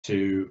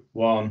2,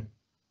 1,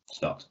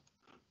 start.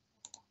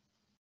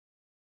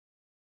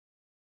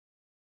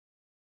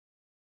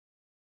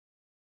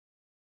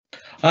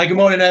 Hi, good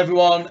morning,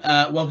 everyone.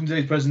 Welcome to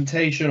today's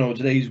presentation, or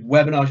today's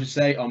webinar, I should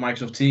say, on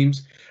Microsoft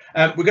Teams.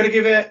 We're going to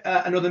give it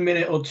another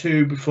minute or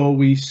two before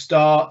we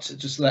start,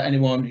 just to let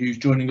anyone who's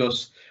joining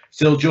us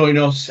still join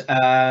us,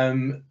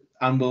 and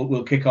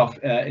we'll kick off,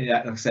 like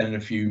I said, in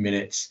a few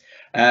minutes.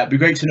 It'd be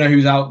great to know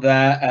who's out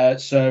there.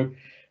 So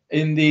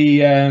in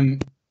the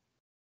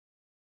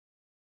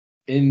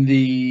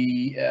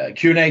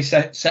Q&A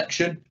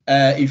section,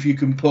 if you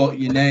can put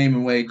your name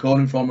and where you're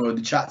calling from, or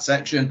the chat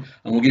section,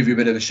 and we'll give you a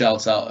bit of a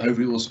shout out.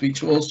 Hopefully we'll speak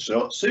to you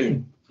all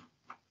soon.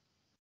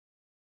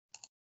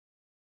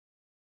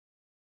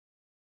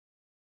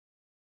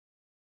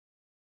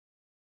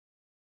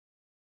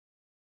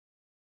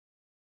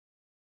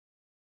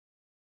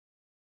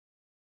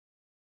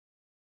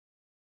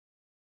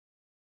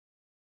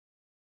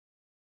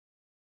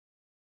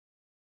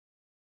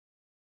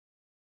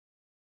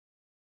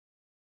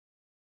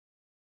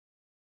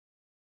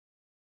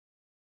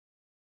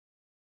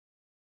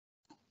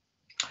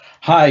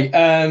 Hi,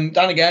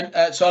 Dan again.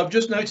 So I've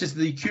just noticed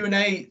the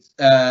Q&A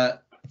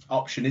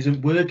option isn't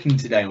working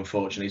today,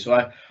 unfortunately.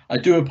 So I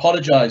do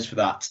apologise for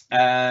that.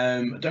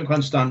 I don't quite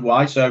understand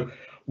why. So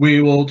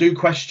we will do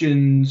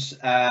questions.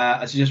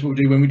 I suggest what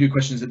we'll do when we do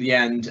questions at the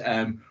end.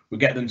 We'll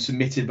get them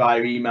submitted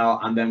via email,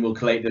 and then we'll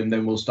collate them.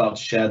 Then we'll start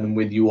to share them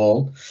with you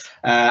all.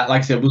 Like I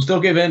said, we'll still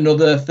give it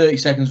another 30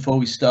 seconds before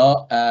we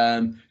start,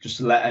 just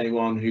to let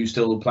anyone who's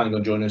still planning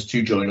on joining us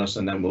to join us,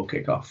 and then we'll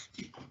kick off.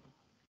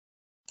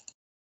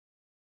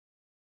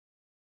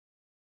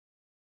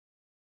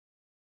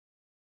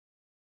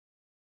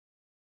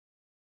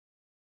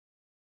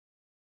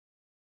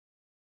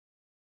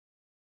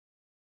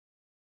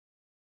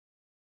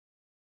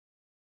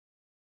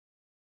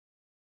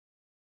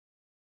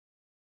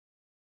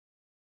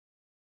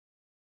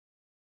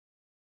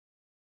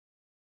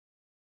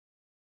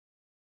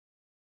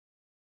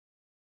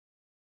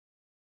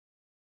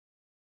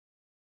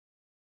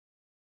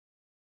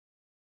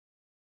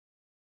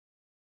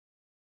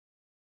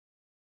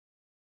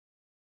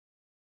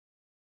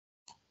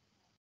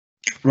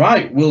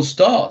 Right, we'll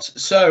start.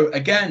 So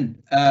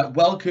again,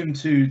 welcome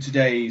to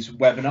today's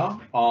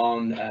webinar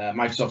on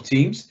Microsoft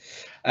Teams.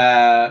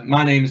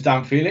 My name is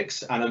Dan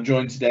Felix, and I'm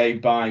joined today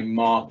by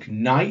Mark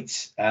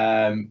Knight.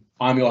 I'm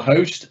your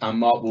host, and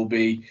Mark will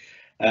be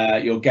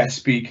your guest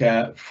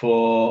speaker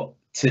for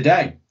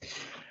today.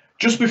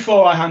 Just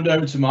before I hand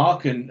over to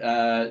Mark and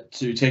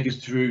to take us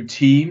through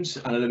Teams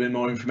and a little bit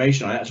more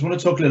information on it, I just want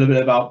to talk a little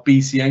bit about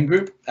BCN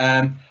Group.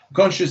 I'm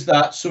conscious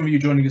that some of you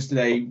joining us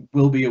today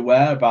will be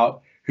aware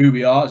about who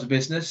we are as a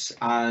business,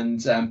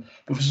 and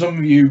but for some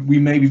of you, we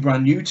may be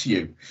brand new to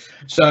you.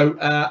 So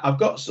I've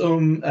got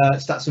some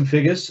stats and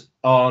figures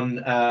on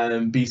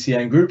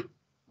BCN Group,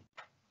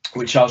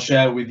 which I'll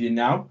share with you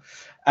now.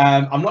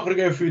 I'm not going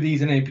to go through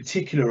these in any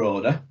particular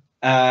order,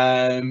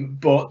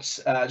 but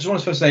I just want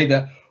to first say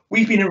that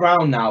we've been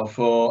around now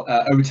for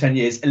over 10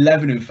 years,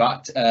 11 in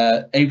fact.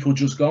 April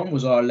just gone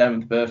was our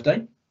 11th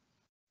birthday.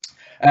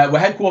 We're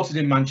headquartered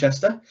in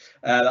Manchester.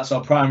 That's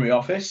our primary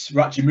office.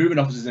 We're actually moving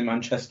offices in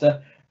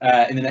Manchester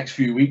in the next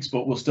few weeks,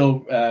 but we'll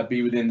still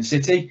be within the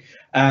city.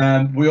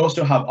 We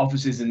also have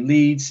offices in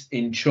Leeds,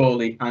 in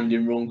Chorley, and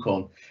in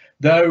Runcorn.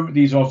 Though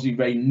these are obviously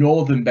very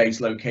northern-based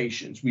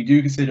locations, we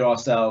do consider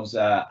ourselves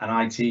an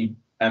IT,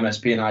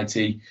 MSP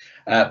and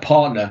IT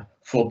partner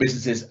for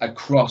businesses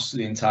across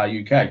the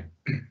entire UK.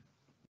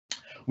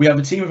 We have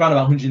a team of around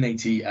about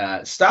 180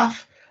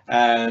 staff.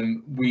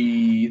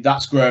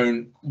 That's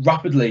grown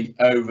rapidly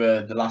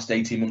over the last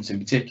 18 months in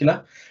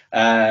particular.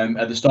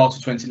 At the start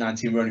of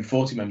 2019, we're only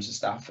 40 members of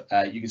staff.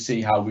 You can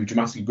see how we've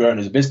dramatically grown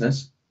as a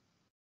business.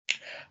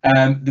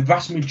 The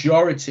vast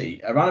majority,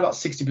 around about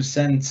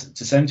 60%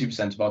 to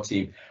 70% of our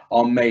team,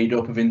 are made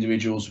up of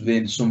individuals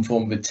within some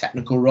form of a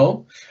technical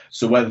role.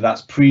 So whether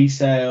that's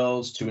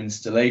pre-sales, to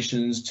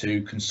installations,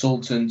 to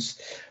consultants,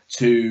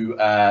 to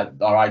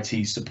our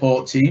IT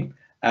support team.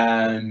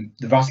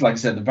 Like I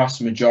said, the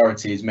vast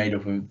majority is made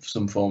up of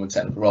some form of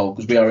technical role,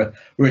 because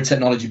we're a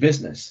technology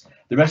business.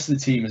 The rest of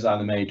the team is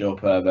either made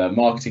up of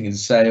marketing and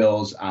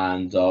sales,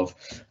 and of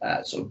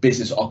sort of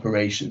business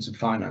operations and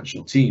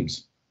financial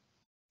teams.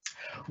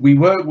 We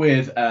work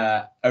with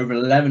over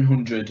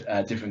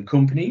 1,100 different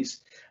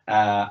companies.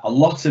 A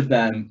lot of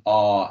them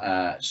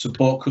are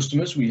support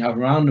customers. We have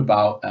around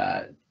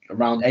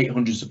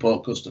 800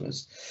 support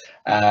customers.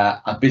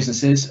 Our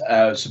businesses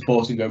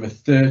supporting over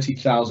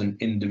 30,000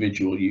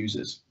 individual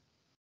users.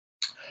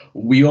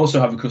 We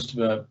also have a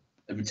customer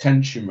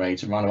retention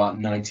rate around about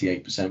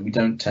 98%. We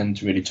don't tend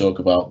to really talk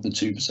about the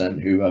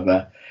 2% who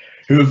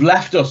have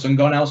left us and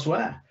gone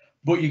elsewhere.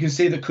 But you can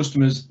see that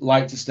customers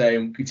like to stay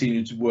and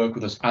continue to work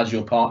with us as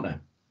your partner.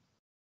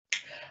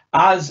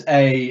 As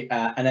an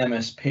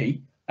MSP,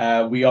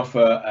 we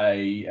offer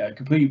a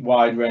complete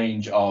wide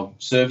range of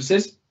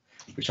services,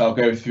 which I'll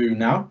go through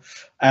now.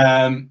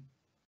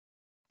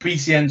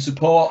 BCN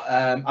support,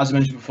 as I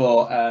mentioned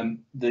before,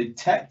 the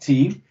tech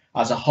team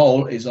as a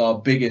whole is our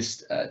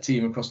biggest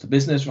team across the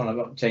business,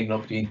 taking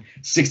up between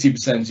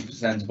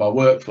 60% of our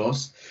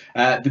workforce.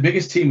 The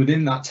biggest team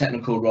within that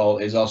technical role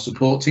is our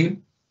support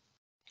team.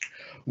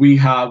 We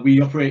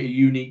operate a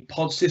unique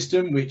pod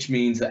system, which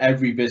means that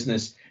every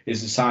business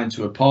is assigned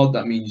to a pod.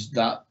 That means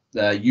that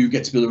you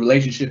get to build a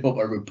relationship up,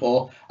 a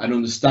rapport, and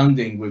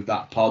understanding with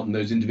that pod and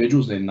those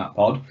individuals in that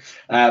pod.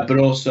 But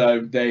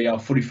also they are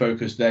fully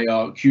focused. They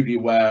are acutely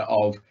aware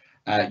of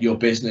your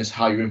business,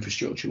 how your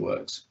infrastructure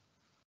works.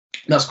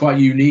 That's quite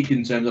unique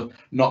in terms of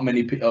not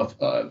many of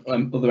other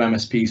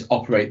MSPs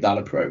operate that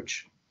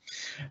approach.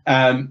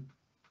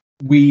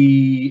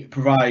 We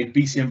provide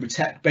BCM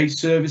Protect-based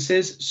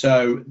services,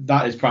 so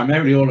that is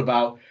primarily all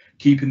about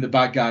keeping the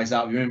bad guys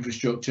out of your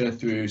infrastructure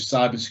through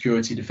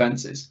cybersecurity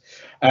defenses.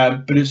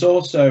 But it's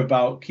also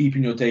about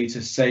keeping your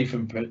data safe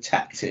and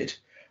protected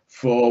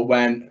for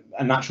when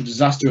a natural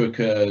disaster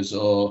occurs,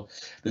 or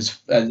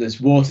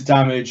there's water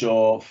damage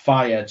or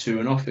fire to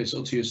an office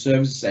or to your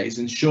service estate. It's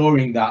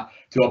ensuring that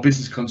through our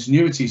business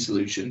continuity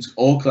solutions,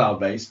 all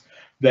cloud-based,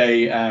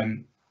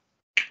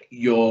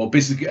 your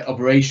business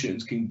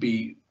operations can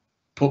be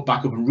put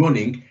back up and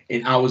running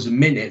in hours and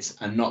minutes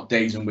and not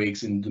days and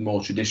weeks in the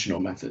more traditional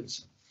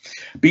methods.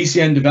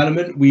 BCN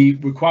development,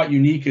 we're quite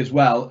unique as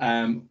well.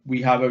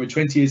 We have over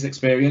 20 years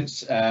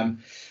experience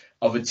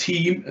of a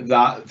team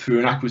that, through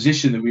an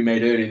acquisition that we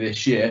made earlier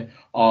this year,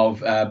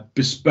 of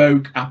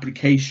bespoke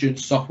application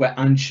software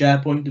and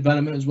SharePoint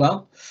development as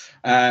well.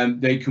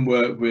 They can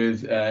work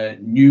with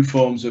new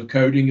forms of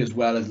coding as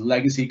well as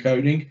legacy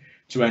coding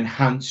to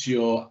enhance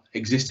your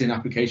existing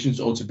applications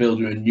or to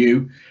build a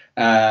new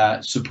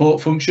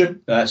support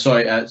function,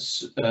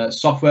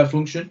 software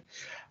function.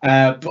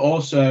 But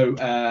also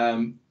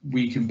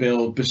we can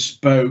build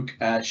bespoke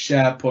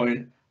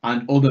SharePoint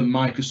and other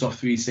Microsoft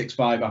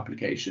 365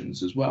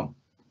 applications as well.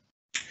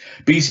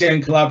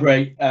 BCN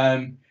Collaborate is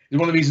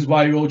one of the reasons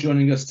why you're all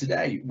joining us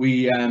today.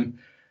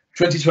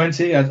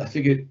 2020, I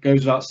think it goes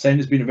without saying,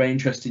 has been a very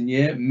interesting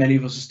year. Many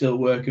of us are still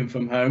working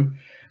from home.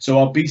 So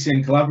our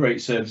BCN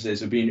Collaborate services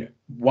have been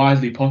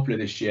widely popular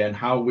this year, and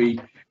how we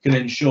can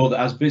ensure that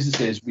as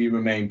businesses we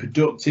remain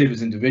productive,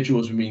 as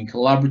individuals remain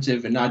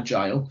collaborative and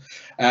agile.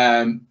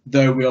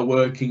 Though we are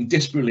working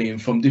disparately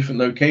and from different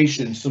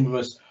locations, some of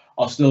us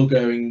are still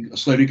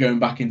slowly going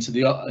back into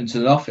the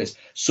office.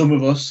 Some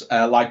of us,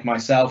 like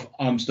myself,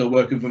 I'm still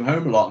working from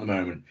home a lot at the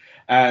moment.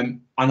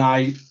 And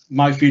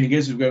my feeling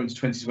is, as we go into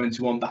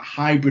 2021, that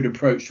hybrid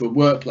approach to a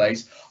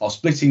workplace, or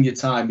splitting your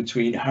time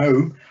between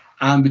home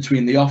and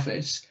between the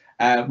office,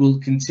 will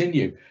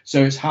continue.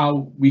 So it's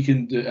how we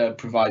can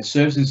provide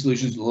services and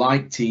solutions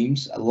like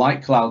Teams,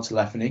 like cloud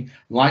telephony,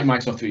 like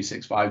Microsoft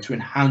 365 to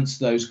enhance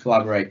those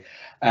Collaborate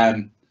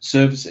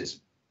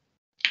services.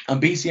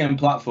 And BCM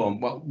platform,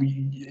 well,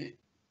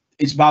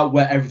 it's about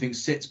where everything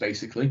sits,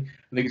 basically.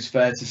 I think it's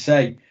fair to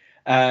say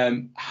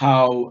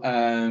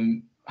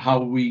how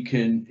we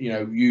can,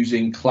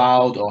 using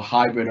cloud or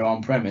hybrid or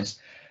on-premise,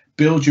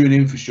 build you an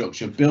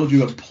infrastructure, build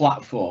you a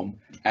platform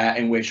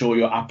in which all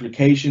your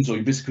applications or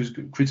your business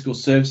critical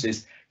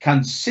services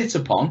can sit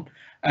upon,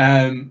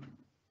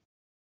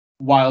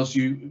 whilst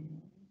you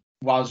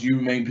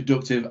remain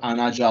productive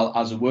and agile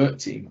as a work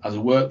team, as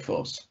a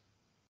workforce.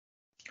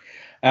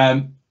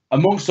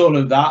 Amongst all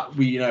of that,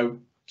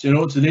 in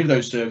order to deliver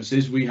those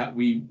services,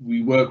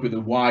 we work with a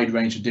wide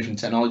range of different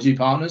technology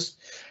partners.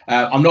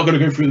 I'm not going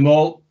to go through them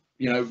all.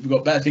 We've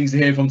got better things to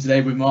hear from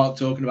today with Mark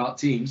talking about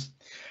Teams.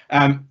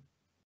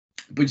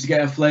 But to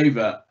get a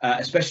flavour,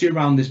 especially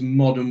around this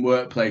modern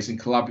workplace and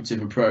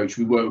collaborative approach,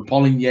 we work with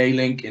Polling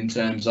Yealink in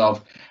terms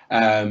of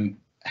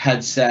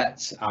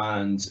headsets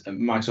and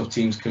Microsoft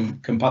Teams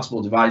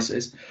compatible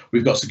devices.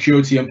 We've got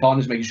security and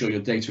partners, making sure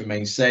your data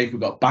remains safe.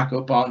 We've got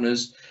backup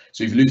partners,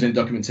 so if you lose any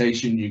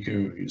documentation, you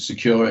can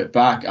secure it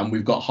back. And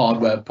we've got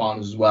hardware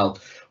partners as well,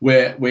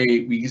 where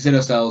we consider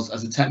ourselves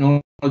as a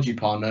technology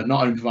partner,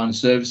 not only providing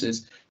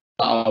services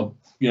that are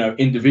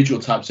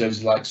individual type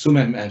services like some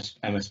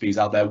MSPs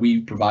out there. We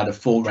provide a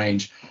full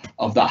range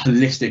of that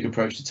holistic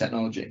approach to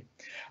technology.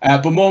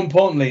 But more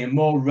importantly and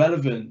more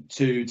relevant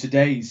to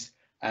today's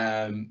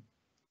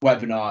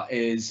webinar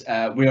is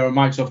we are a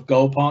Microsoft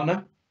Gold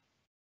partner.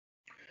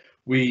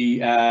 We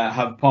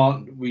have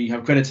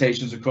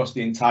accreditations across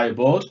the entire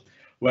board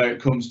where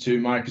it comes to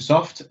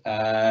Microsoft.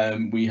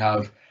 We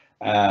have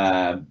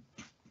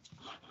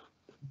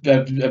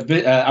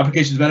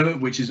application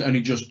development, which is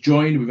only just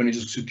joined. We've only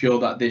just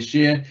secured that this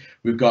year.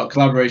 We've got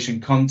collaboration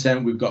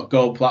content, we've got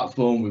Gold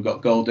platform, we've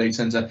got Gold data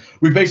center.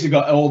 We've basically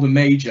got all the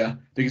major,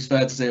 I think it's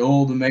fair to say,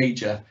 all the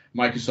major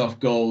Microsoft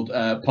Gold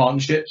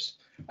partnerships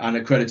and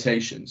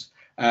accreditations.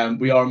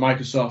 We are a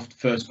Microsoft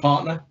first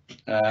partner.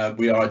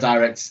 We are a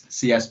direct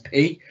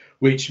CSP,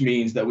 which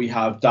means that we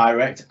have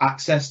direct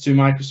access to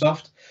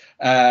Microsoft,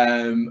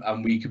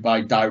 and we can buy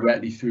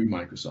directly through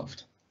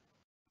Microsoft.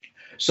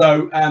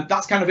 So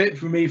that's kind of it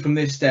for me from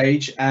this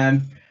stage.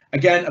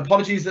 Again,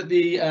 apologies that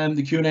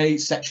the Q&A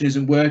section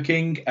isn't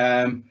working.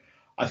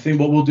 I think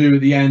what we'll do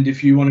at the end,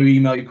 if you want to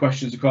email your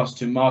questions across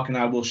to Mark and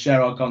I, will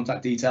share our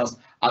contact details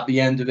at the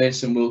end of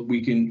this, and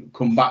we can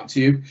come back to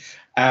you.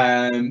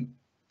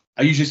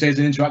 I usually say it's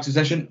an interactive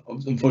session.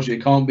 Unfortunately,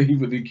 it can't be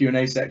with the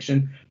Q&A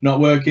section not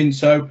working.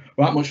 So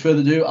without much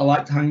further ado, I'd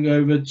like to hand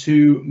over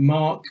to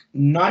Mark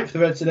Knight for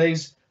the rest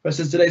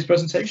of today's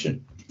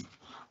presentation.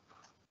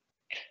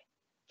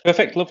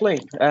 Perfect, lovely.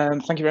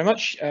 Thank you very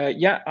much.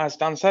 Yeah, as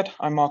Dan said,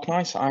 I'm Mark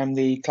Knight. I'm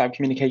the Cloud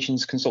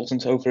Communications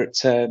Consultant over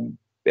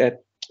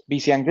at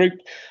BCN Group,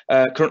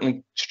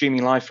 currently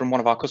streaming live from one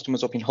of our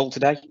customers up in Hull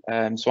today.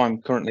 So I'm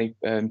currently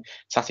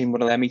sat in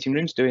one of their meeting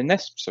rooms doing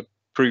this, so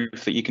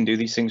proof that you can do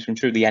these things from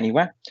truly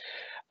anywhere.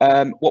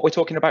 What we're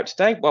talking about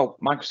today, well,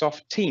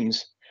 Microsoft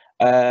Teams,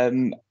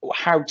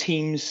 how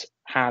Teams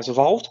has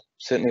evolved,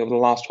 certainly over the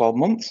last 12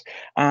 months,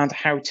 and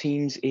how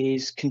Teams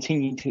is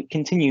continuing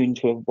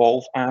to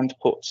evolve and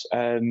put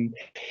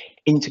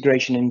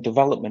integration and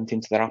development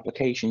into their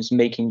applications,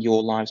 making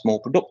your lives more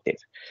productive.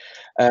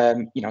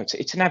 You know,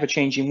 it's an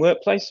ever-changing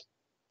workplace.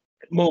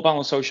 Mobile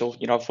and social,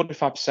 you know,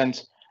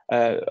 45%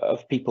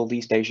 of people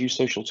these days use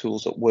social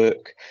tools at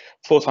work,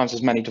 4 times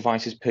as many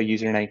devices per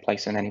user in any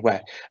place and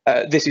anywhere.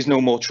 This is no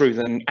more true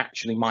than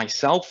actually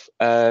myself.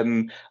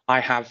 I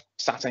have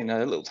sat in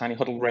a little tiny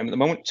huddle room at the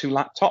moment, 2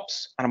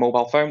 laptops and a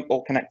mobile phone,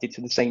 all connected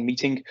to the same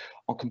meeting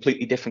on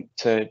completely different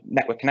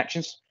network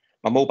connections.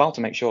 My mobile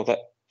to make sure that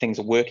things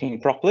are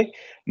working properly.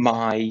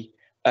 My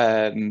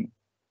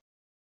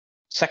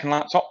second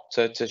laptop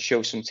to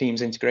show some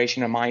Teams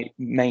integration, and my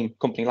main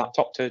company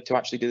laptop to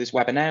actually do this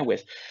webinar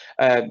with.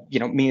 You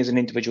know, me as an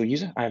individual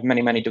user, I have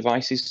many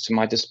devices to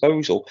my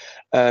disposal,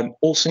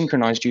 all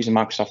synchronized using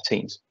Microsoft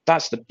Teams.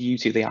 That's the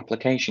beauty of the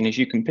application, is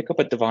you can pick up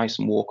a device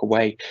and walk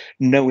away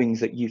knowing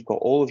that you've got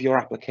all of your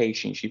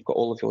applications, you've got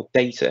all of your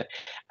data,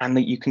 and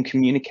that you can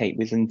communicate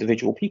with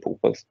individual people,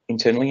 both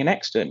internally and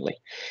externally.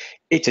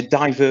 It's a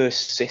diverse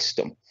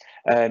system.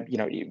 You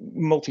know,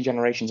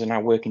 multi-generations are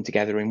now working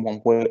together in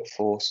one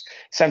workforce.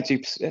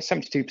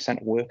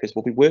 72% of workers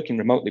will be working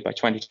remotely by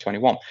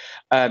 2021.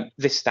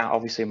 This stat,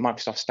 obviously,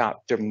 Microsoft stat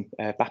during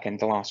back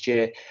end of last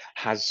year,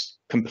 has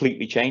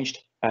completely changed.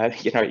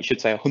 You know, it should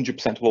say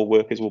 100% of all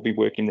workers will be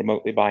working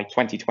remotely by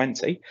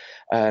 2020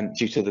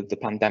 due to the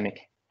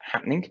pandemic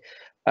happening.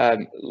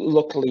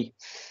 Luckily,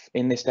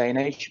 in this day and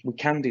age, we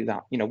can do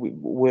that. You know, we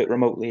work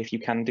remotely if you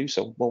can do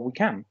so. Well, we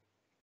can.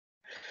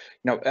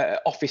 You know,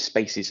 office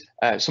spaces,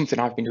 something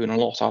I've been doing a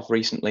lot of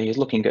recently is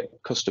looking at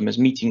customers'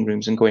 meeting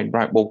rooms and going,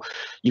 right, well,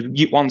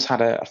 you once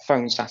had a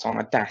phone sat on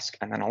a desk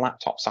and then a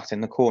laptop sat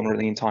in the corner of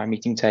the entire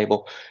meeting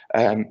table,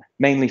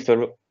 mainly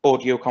for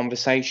audio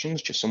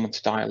conversations, just someone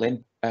to dial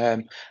in,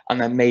 and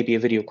then maybe a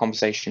video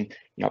conversation,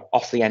 you know,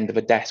 off the end of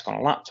a desk on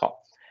a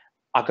laptop.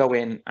 I go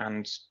in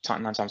and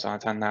 9 times out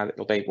of 10 now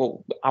it'll be,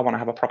 well, I want to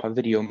have a proper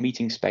video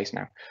meeting space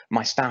now.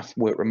 My staff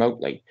work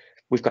remotely.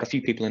 We've got a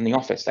few people in the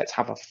office. Let's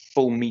have a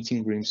full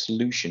meeting room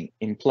solution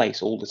in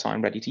place all the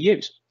time, ready to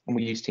use. And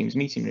we use Teams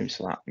meeting rooms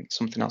for that. It's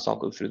something else I'll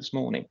go through this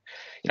morning.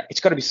 You know, it's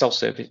got to be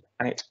self-service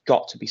and it's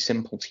got to be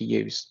simple to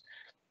use.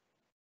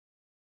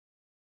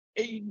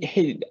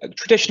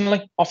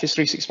 Traditionally, Office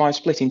 365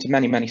 split into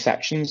many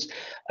sections,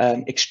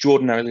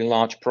 extraordinarily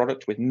large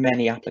product with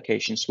many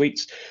application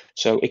suites.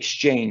 So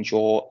Exchange,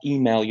 or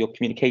email, your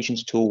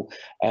communications tool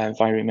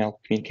via email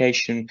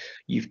communication.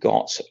 You've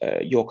got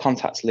your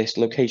contacts list,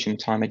 location,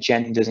 time,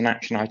 agendas, and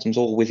action items,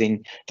 all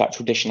within that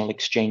traditional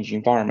Exchange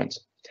environment.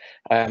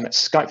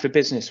 Skype for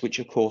Business, which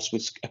of course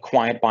was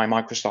acquired by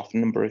Microsoft a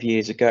number of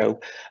years ago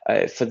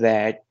for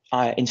their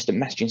instant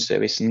messaging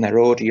service and their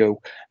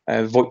audio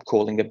VoIP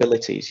calling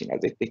abilities. You know,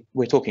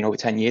 we're talking over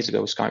 10 years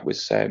ago, Skype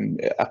was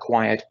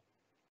acquired.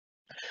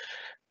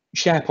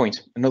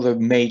 SharePoint, another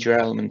major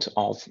element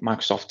of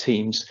Microsoft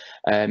Teams,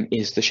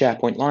 is the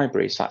SharePoint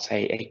libraries. That's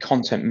a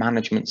content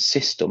management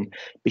system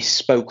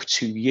bespoke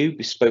to you,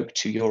 bespoke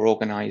to your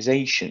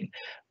organization,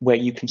 where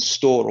you can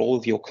store all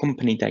of your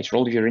company data,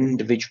 all of your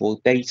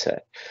individual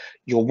data,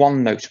 your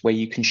OneNote, where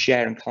you can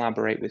share and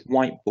collaborate with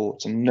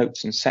whiteboards and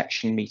notes and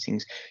section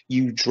meetings.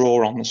 You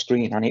draw on the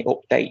screen and it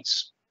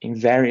updates in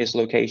various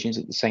locations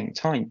at the same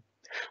time.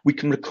 We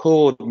can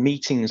record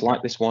meetings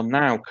like this one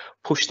now,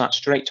 push that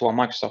straight to our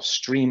Microsoft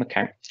Stream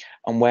account,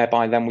 and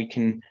whereby then we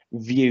can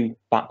view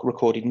that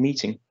recorded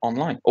meeting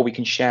online, or we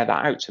can share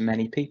that out to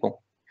many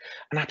people.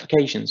 And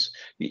applications,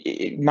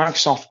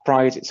 Microsoft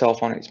prides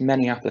itself on its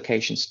many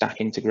application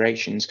stack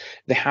integrations.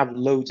 They have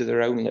loads of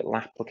their own little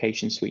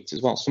application suites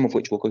as well, some of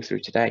which we'll go through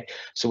today.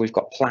 So we've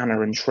got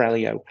Planner and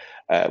Trello.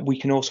 We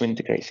can also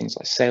integrate things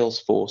like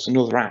Salesforce and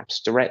other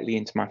apps directly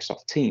into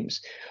Microsoft Teams.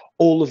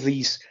 All of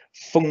these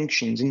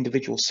functions,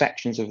 individual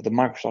sections of the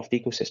Microsoft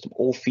ecosystem,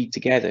 all feed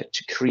together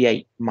to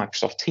create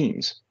Microsoft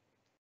Teams.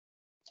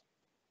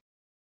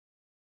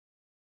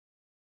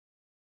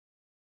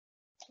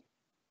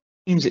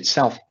 Teams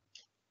itself,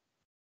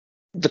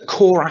 the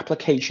core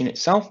application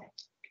itself,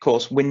 of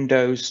course,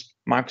 Windows,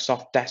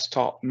 Microsoft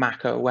Desktop,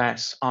 Mac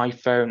OS,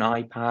 iPhone,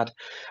 iPad,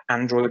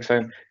 Android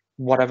phone,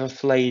 whatever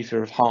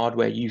flavor of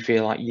hardware you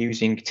feel like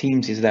using,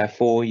 Teams is there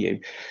for you.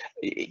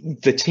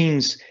 The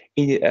Teams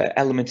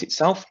element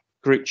itself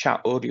group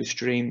chat, audio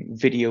stream,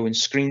 video and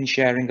screen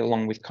sharing,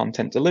 along with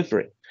content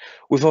delivery.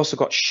 We've also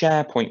got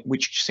SharePoint,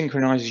 which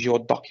synchronizes your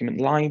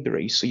document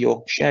library, so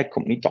your shared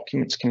company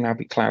documents can now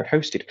be cloud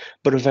hosted,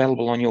 but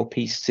available on your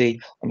PC,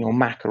 on your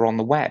Mac, or on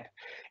the web.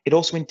 It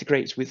also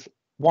integrates with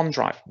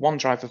OneDrive.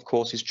 OneDrive, of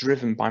course, is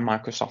driven by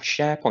Microsoft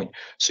SharePoint,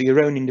 so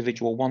your own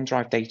individual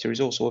OneDrive data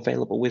is also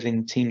available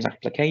within Teams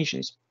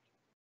applications.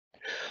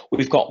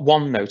 We've got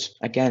OneNote,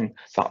 again,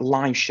 that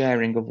live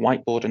sharing of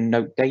whiteboard and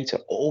note data,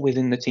 all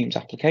within the Teams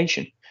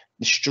application.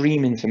 The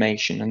stream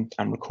information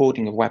and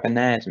recording of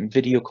webinars and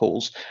video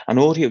calls and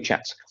audio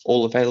chats,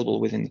 all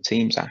available within the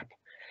Teams app.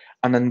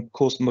 And then, of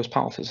course, the most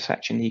powerful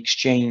section, the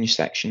Exchange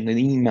section, the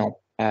email,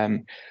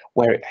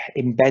 where it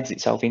embeds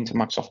itself into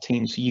Microsoft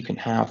Teams, so you can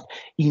have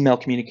email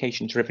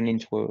communication driven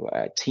into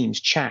a Teams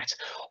chat,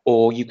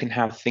 or you can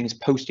have things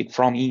posted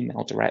from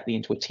email directly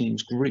into a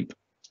Teams group.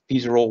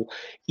 These are all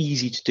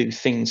easy to do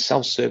things,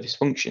 self-service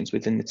functions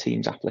within the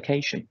Teams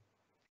application.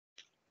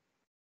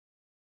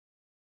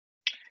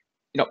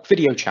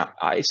 Video chat,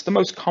 it's the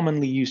most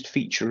commonly used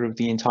feature of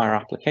the entire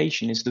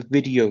application, is the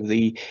video,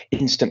 the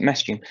instant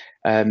messaging.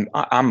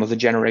 I'm of the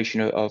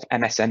generation of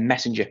MSN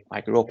Messenger.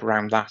 I grew up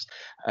around that.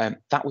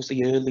 That was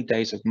the early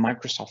days of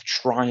Microsoft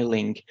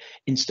trialing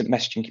instant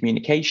messaging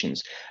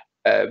communications.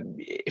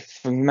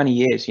 For many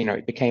years,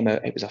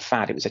 it was a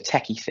fad. It was a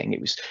techie thing.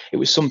 It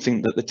was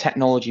something that the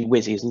technology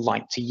whizzes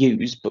liked to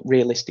use, but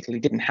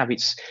realistically didn't have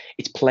its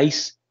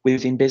place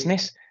within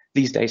business.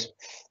 These days,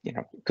 it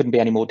couldn't be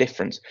any more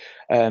different.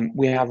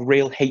 We have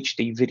real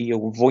HD video,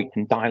 VoIP,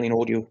 and dialing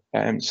audio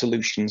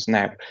solutions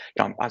now.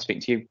 I'm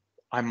speaking to you.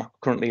 I'm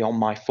currently on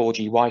my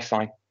 4G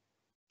Wi-Fi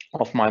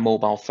off my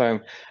mobile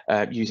phone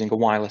using a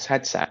wireless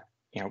headset.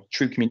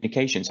 True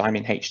communications. I'm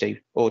in HD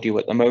audio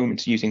at the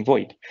moment using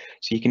VoIP,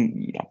 so you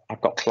can.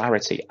 I've got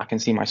clarity. I can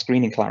see my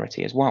screen in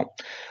clarity as well.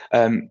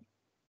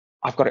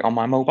 I've got it on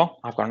my mobile.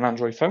 I've got an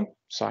Android phone,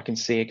 so I can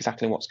see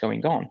exactly what's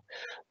going on.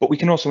 But we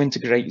can also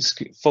integrate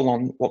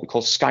full-on what we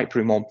call Skype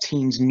room or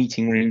Teams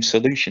meeting room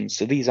solutions.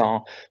 So these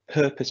are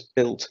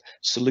purpose-built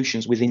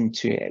solutions within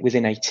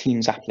a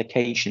Teams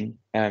application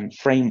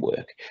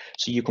framework.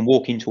 So you can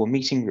walk into a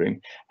meeting room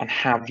and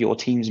have your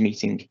Teams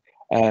meeting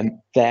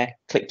there,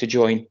 click to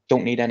join,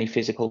 don't need any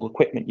physical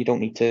equipment, you don't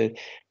need to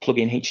plug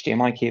in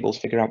HDMI cables,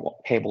 figure out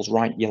what cable's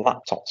right, your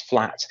laptop's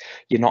flat,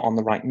 you're not on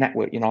the right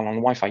network, you're not on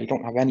the Wi-Fi, you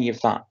don't have any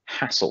of that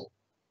hassle.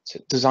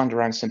 It's designed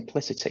around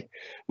simplicity.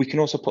 We can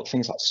also put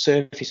things like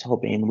Surface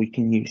Hub in, we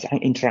can use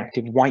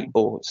interactive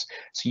whiteboards,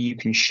 so you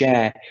can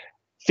share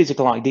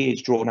physical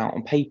ideas drawn out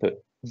on paper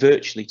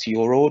virtually to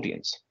your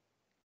audience.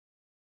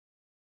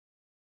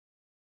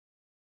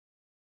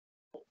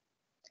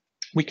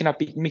 We can have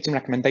meeting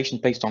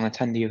recommendations based on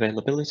attendee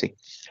availability.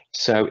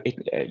 So if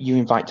you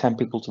invite 10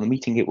 people to the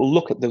meeting, it will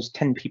look at those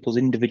 10 people's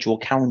individual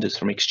calendars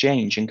from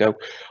Exchange and go,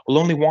 well,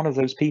 only one of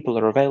those people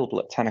are available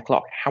at 10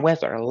 o'clock.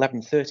 However, at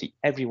 11:30,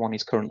 everyone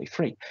is currently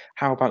free.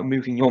 How about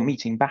moving your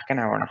meeting back an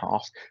hour and a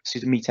half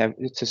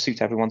to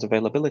suit everyone's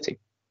availability?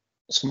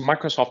 So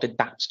Microsoft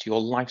adapts to your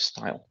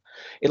lifestyle.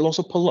 It'll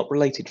also pull up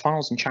related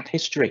files and chat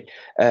history.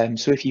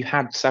 So if you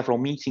had several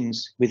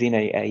meetings within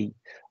a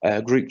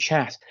group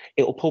chat,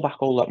 it'll pull back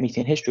all that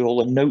meeting history,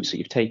 all the notes that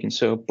you've taken.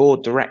 So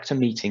board director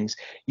meetings,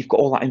 you've got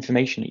all that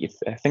information at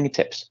your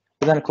fingertips.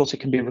 But then, of course, it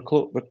can be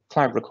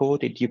cloud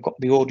recorded. You've got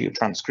the audio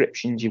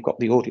transcriptions, you've got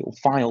the audio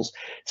files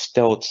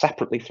stored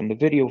separately from the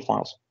video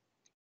files.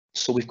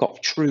 So we've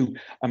got true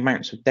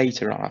amounts of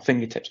data at our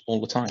fingertips all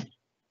the time.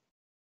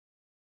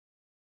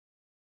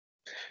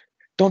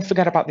 Don't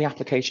forget about the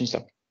applications,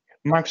 though.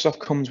 Microsoft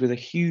comes with a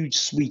huge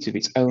suite of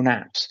its own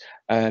apps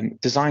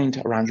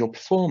designed around your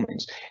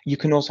performance. You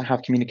can also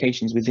have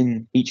communications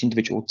within each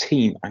individual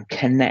team and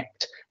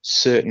connect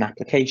certain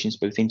applications,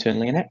 both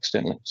internally and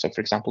externally. So,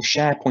 for example,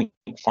 SharePoint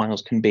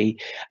files can be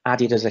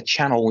added as a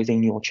channel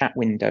within your chat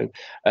window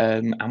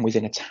and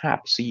within a tab,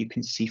 so you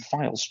can see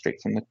files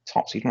straight from the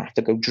top, so you don't have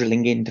to go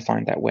drilling in to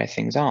find out where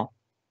things are.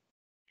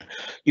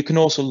 You can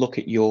also look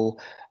at your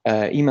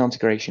email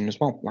integration as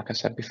well. Like I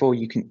said before,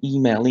 you can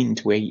email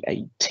into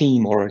a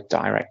team or a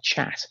direct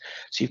chat.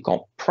 So you've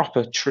got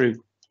proper,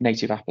 true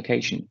native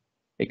application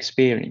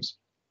experience.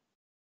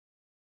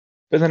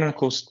 But then, of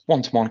course,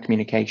 one-to-one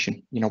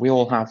communication. We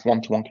all have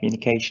one-to-one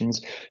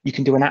communications. You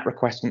can do an app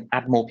request and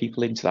add more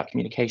people into that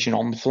communication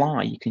on the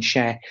fly. You can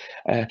share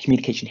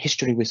communication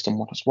history with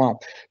someone as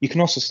well. You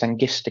can also send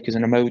gift stickers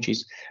and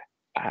emojis.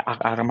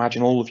 I'd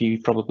imagine all of you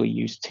probably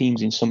use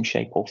Teams in some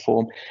shape or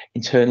form.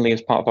 Internally,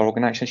 as part of our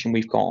organisation,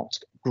 we've got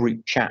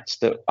group chats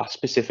that are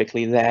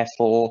specifically there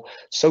for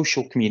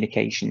social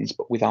communications,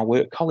 but with our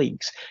work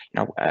colleagues.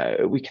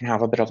 We can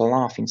have a bit of a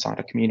laugh inside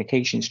a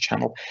communications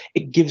channel.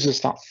 It gives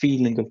us that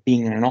feeling of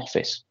being in an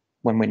office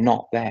when we're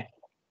not there.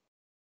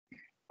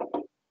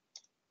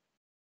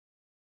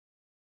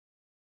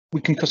 We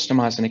can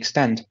customize and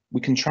extend.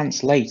 We can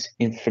translate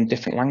from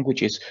different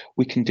languages.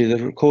 We can do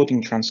the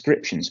recording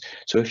transcriptions.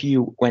 So if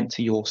you went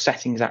to your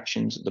settings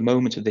actions at the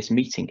moment of this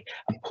meeting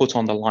and put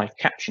on the live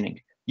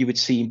captioning, you would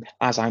see,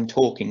 as I'm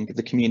talking,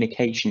 the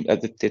communication,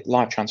 the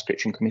live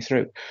transcription coming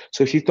through.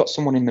 So if you've got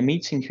someone in the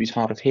meeting who's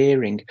hard of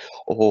hearing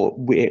or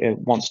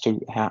wants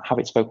to have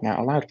it spoken out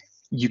aloud,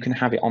 you can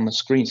have it on the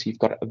screen, so you've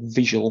got a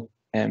visual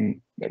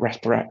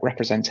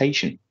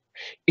representation.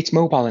 It's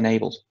mobile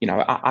enabled. You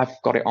know,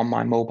 I've got it on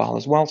my mobile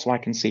as well, so I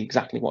can see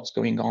exactly what's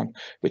going on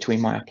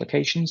between my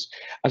applications,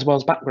 as well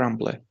as background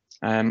blur.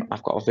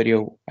 I've got a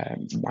video,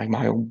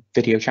 my own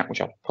video chat,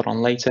 which I'll put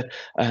on later.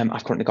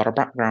 I've currently got a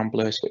background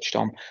blur switched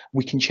on.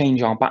 We can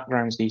change our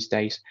backgrounds these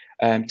days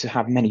to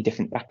have many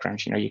different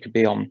backgrounds. You know, you could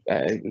be on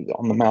the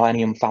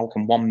Millennium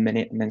Falcon 1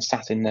 minute and then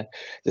sat in the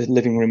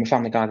living room of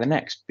Family Guy the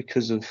next,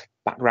 because of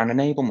background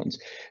enablement.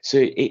 So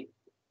it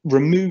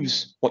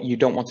removes what you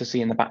don't want to see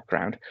in the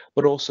background,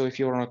 but also if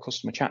you're on a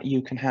customer chat,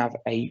 you can have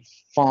a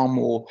far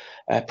more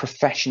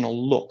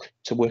professional look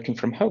to working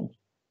from home.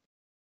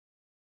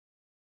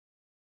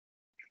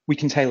 We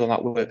can tailor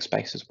that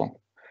workspace as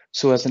well.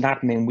 So as an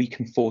admin, we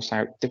can force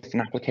out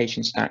different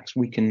application stacks.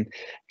 We can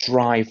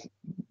drive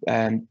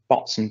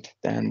bots and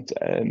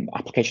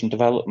application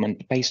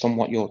development based on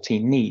what your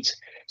team needs.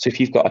 So if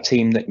you've got a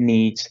team that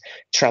needs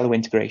Trello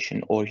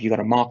integration, or if you've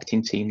got a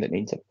marketing team that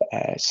needs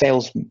a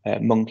sales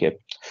monkey,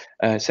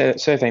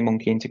 survey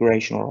monkey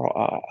integration, or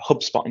a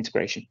HubSpot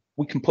integration,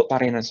 we can put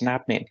that in as an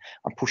admin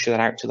and push that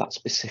out to that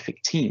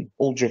specific team,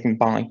 all driven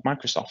by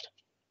Microsoft.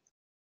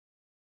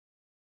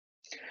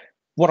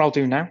 What I'll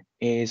do now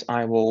is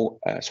I will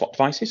swap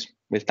devices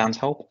with Dan's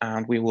help,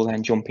 and we will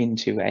then jump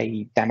into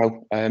a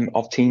demo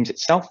of Teams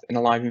itself in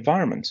a live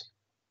environment.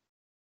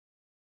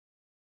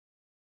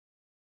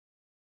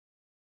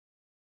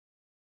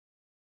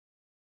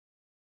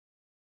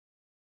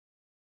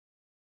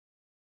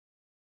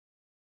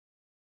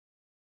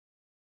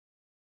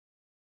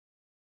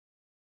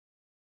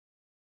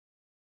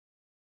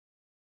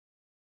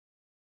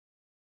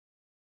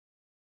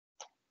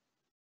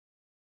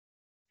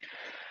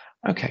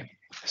 Okay,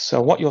 so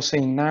what you're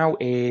seeing now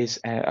is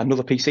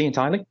another PC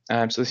entirely.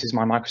 So this is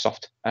my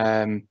Microsoft,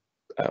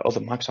 other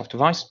Microsoft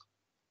device,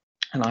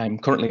 and I'm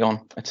currently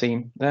on a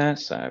team there.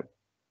 So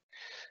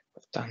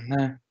down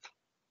there.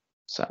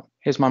 So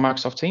here's my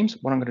Microsoft Teams.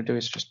 What I'm going to do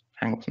is just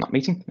hang up from that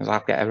meeting, because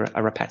I'll get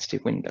a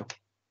repetitive window.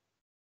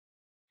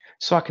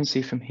 So I can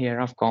see from here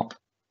I've got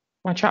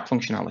my chat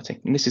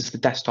functionality, and this is the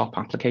desktop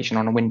application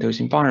on a Windows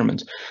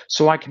environment.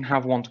 So I can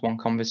have one-to-one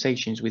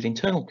conversations with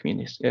internal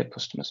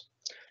customers.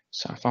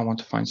 So if I want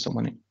to find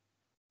someone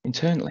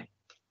internally,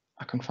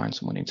 I can find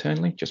someone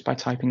internally just by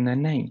typing their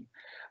name,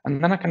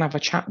 and then I can have a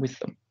chat with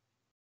them.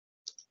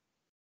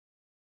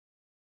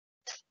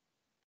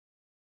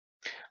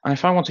 And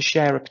if I want to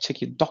share a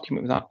particular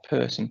document with that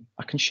person,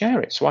 I can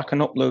share it. So I can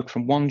upload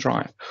from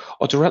OneDrive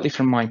or directly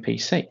from my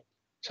PC.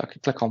 So I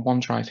could click on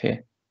OneDrive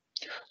here,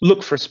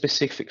 look for a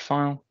specific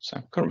file, so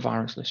current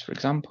virus list, for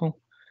example,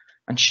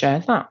 and share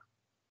that.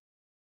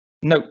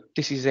 Note,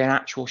 this is an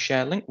actual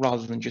share link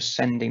rather than just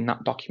sending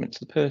that document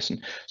to the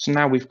person. So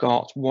now we've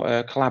got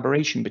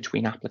collaboration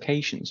between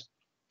applications.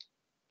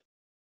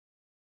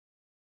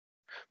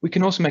 We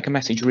can also make a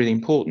message really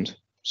important.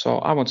 So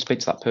I want to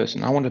speak to that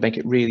person. I want to make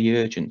it really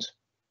urgent.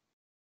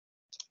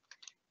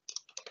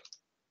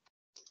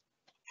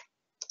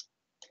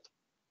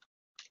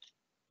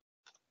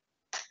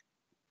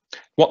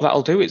 What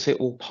that'll do is it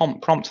will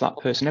prompt that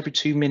person every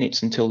 2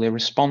 minutes until they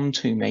respond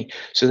to me.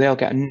 So they'll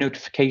get a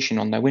notification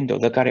on their window.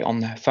 They'll get it on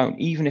their phone.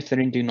 Even if they're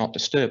in Do Not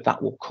Disturb,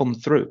 that will come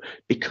through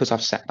because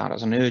I've set that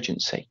as an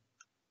urgency.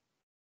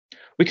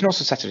 We can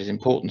also set it as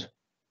important.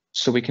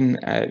 So we can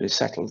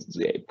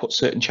put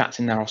certain chats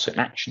in there or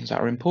certain actions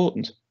that are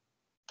important.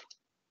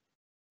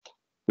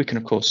 We can,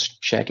 of course,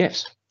 share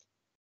GIFs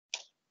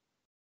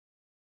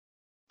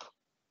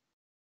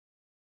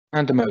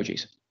and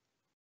emojis.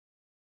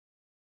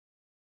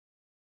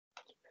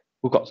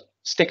 We've got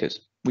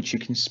stickers, which you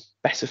can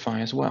specify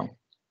as well.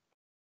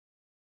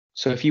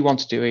 So if you want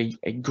to do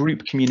a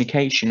group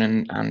communication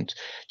and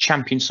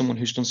champion someone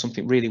who's done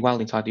something really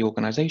well inside the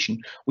organization,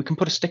 we can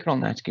put a sticker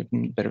on there to give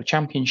them a bit of a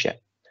championship.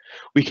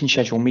 We can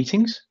schedule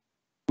meetings.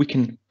 We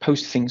can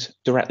post things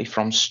directly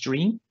from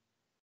Stream.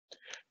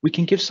 We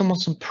can give someone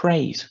some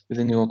praise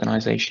within the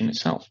organization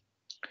itself.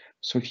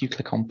 So if you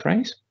click on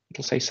praise,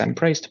 it'll say send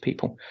praise to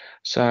people.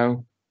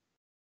 So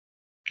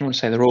I want to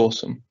say they're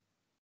awesome.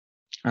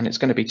 And it's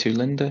going to be to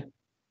Linda.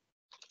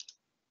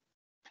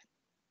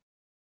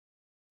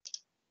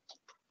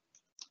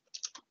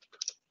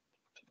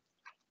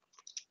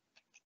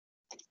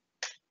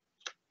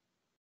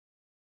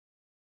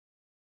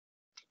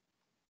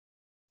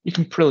 You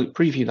can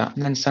preview that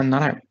and then send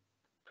that out.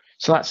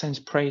 So that sends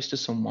praise to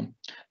someone.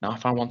 Now,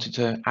 if I wanted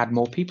to add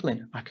more people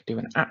in, I could do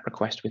an @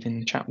 request within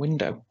the chat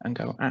window and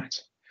go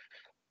 @.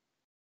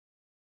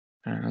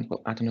 And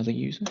we'll add another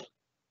user.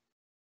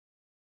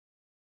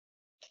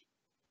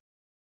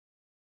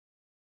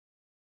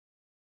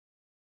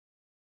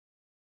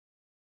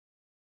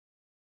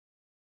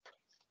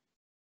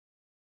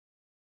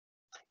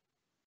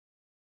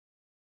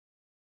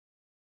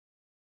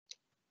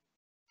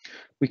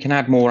 We can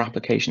add more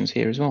applications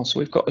here as well. So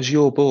we've got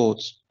Azure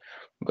boards.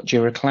 We've got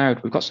Jira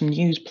Cloud. We've got some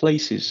news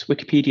places,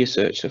 Wikipedia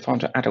search. So if I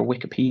want to add a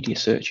Wikipedia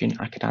search in,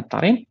 I could add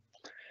that in.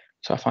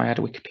 So if I add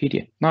a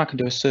Wikipedia, now I can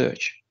do a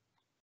search.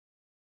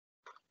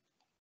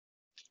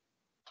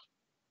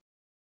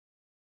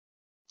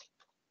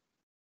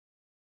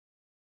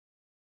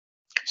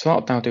 So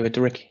I'll now do a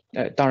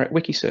direct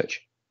wiki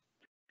search.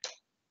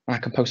 And I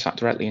can post that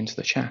directly into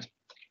the chat.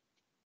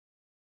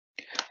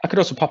 I could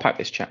also pop out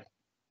this chat.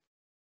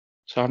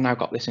 So I've now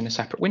got this in a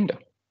separate window.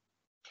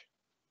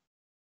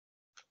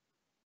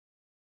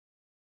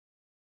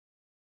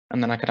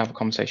 And then I could have a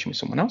conversation with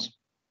someone else.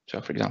 So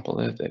for example,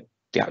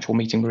 the actual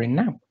meeting we're in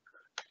now.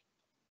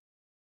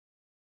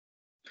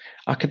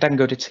 I could then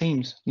go to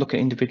Teams, look at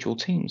individual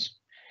teams.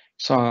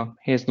 So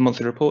here's the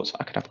monthly reports.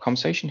 I could have a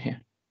conversation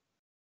here.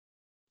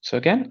 So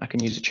again, I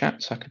can use a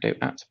chat. So I could do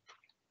at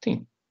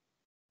team.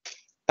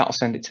 That'll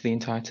send it to the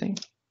entire team.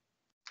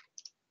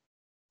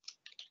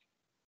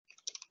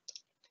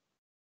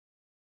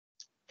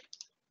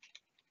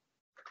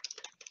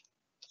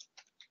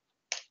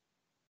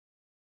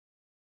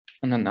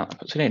 And then that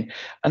puts it in.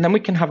 And then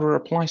we can have a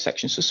reply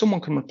section. So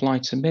someone can reply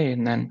to me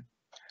and then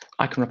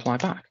I can reply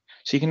back.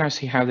 So you can now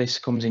see how this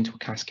comes into a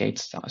cascade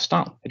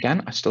style.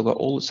 Again, I've still got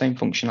all the same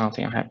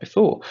functionality I had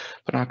before,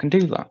 but I can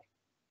do that.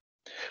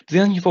 But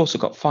then you've also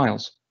got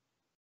files.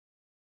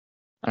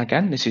 And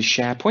again, this is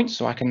SharePoint.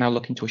 So I can now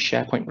look into a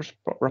SharePoint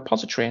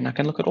repository and I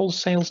can look at all the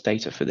sales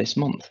data for this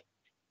month.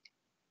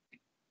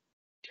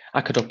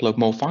 I could upload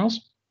more files,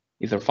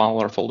 either a file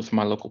or a folder from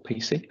my local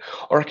PC,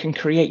 or I can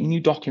create new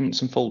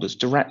documents and folders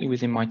directly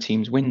within my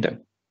Teams window.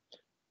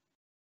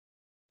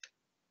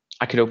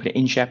 I could open it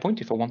in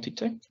SharePoint if I wanted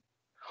to,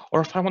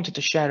 or if I wanted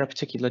to share a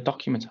particular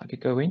document, I could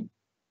go in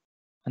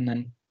and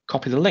then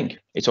copy the link.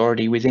 It's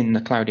already within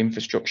the cloud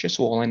infrastructure,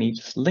 so all I need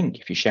is the link.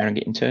 If you're sharing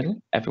it internally,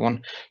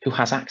 everyone who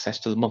has access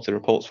to the monthly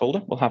reports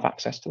folder will have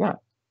access to that.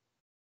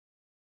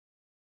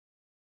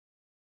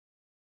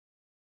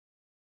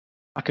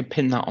 I could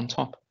pin that on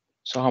top.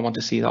 So I want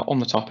to see that on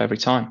the top every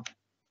time.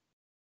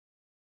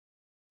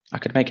 I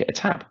could make it a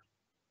tab.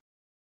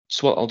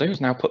 So what I'll do is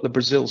now put the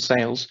Brazil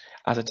sales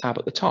as a tab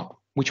at the top,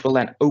 which will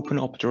then open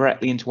up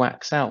directly into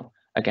Excel.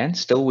 Again,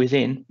 still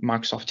within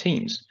Microsoft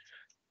Teams.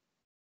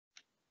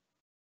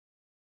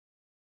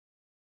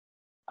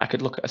 I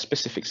could look at a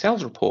specific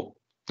sales report.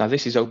 Now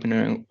this is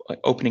opening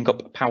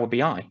up Power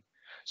BI.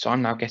 So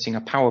I'm now getting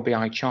a Power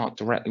BI chart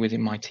directly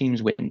within my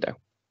Teams window.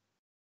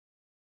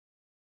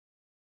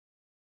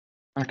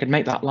 I could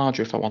make that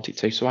larger if I wanted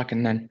to, so I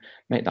can then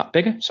make that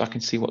bigger so I can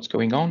see what's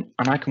going on,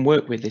 and I can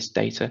work with this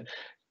data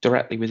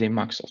directly within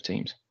Microsoft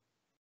Teams.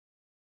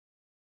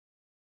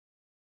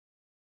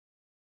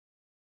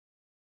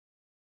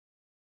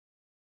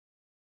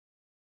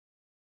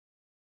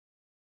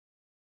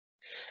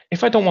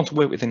 If I don't want to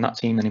work within that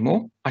team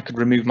anymore, I could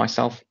remove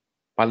myself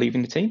by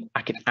leaving the team.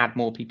 I could add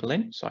more people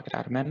in, so I could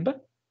add a member.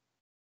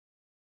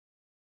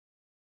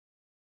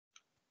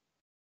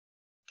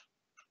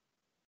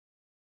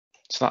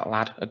 So that'll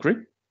add a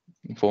group,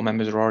 and 4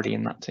 members are already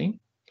in that team.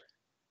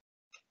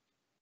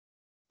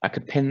 I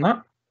could pin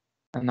that,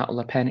 and that will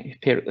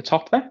appear at the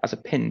top there as a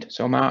pinned.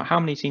 So no matter how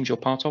many teams you're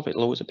part of,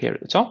 it'll always appear at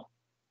the top.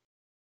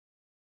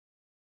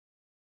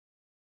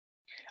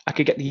 I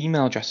could get the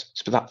email address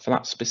for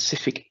that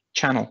specific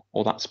channel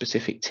or that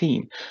specific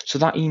team. So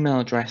that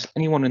email address,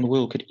 anyone in the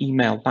world could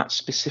email that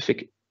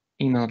specific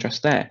email address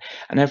there,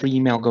 and every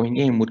email going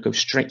in would go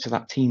straight to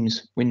that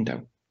team's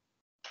window.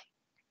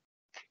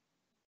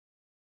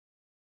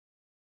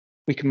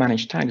 We can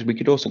manage tags. We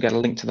could also get a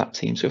link to that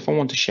team. So if I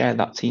want to share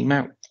that team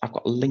out, I've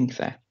got a link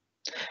there.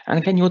 And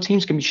again, your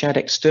teams can be shared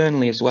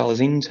externally as well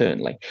as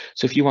internally.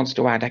 So if you wanted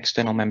to add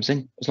external members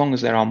in, as long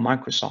as they're on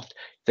Microsoft,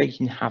 they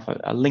can have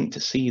a link to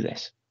see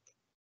this.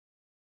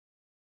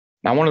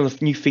 Now, one of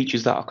the new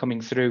features that are coming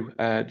through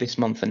this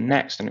month and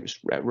next, and it was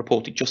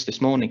reported just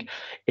this morning,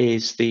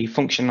 is the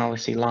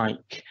functionality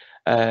like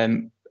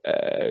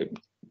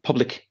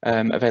public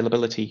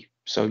availability.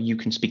 So you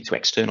can speak to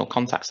external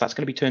contacts. That's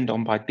going to be turned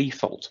on by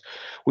default.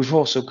 We've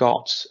also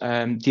got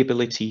the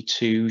ability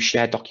to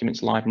share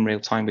documents live in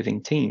real time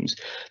within Teams.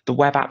 The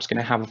web app's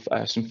going to have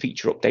some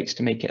feature updates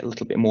to make it a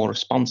little bit more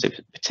responsive,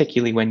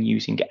 particularly when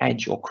using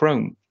Edge or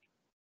Chrome.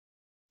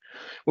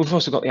 We've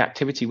also got the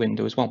activity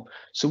window as well,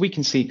 so we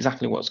can see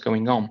exactly what's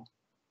going on.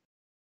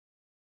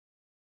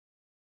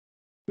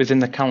 Within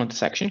the calendar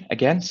section,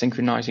 again,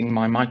 synchronizing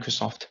my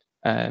Microsoft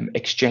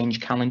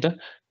Exchange calendar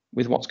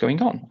with what's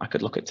going on. I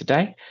could look at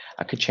today,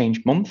 I could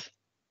change month,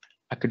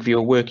 I could view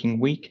a working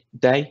week,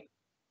 day,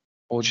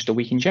 or just a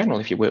week in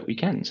general if you work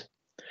weekends.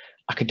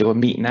 I could do a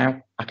meet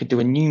now, I could do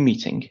a new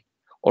meeting,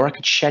 or I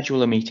could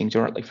schedule a meeting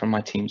directly from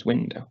my Teams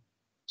window.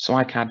 So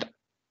I could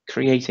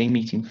create a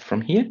meeting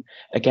from here.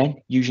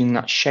 Again, using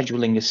that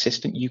scheduling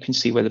assistant, you can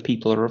see whether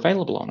people are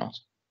available or not.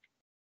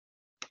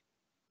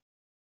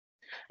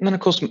 And then of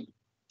course,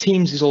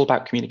 Teams is all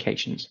about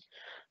communications.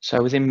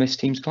 So within this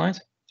Teams client,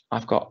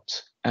 I've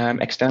got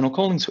external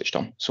calling switched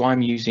on. So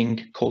I'm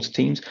using Call to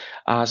Teams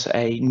as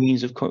a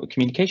means of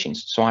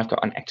communications. So I've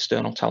got an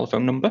external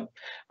telephone number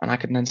and I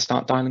can then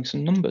start dialing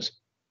some numbers.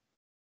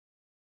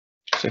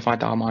 So if I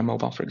dial my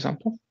mobile, for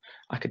example,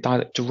 I could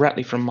dial it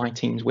directly from my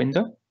Teams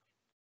window,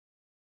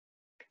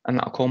 and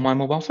that'll call my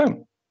mobile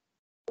phone.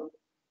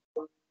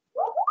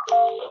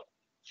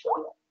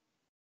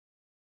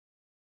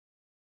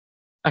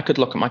 I could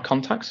look at my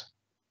contacts.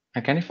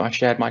 Again, if I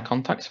shared my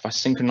contacts, if I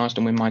synchronized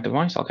them with my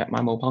device, I'll get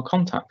my mobile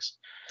contacts.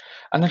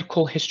 And then a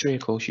call history,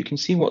 of course, you can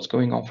see what's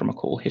going on from a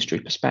call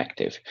history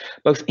perspective,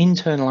 both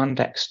internal and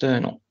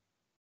external.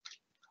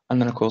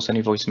 And then, of course,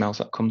 any voicemails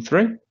that come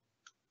through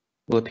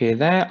will appear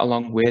there,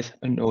 along with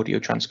an audio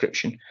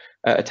transcription,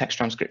 a text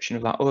transcription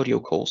of that audio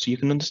call, so you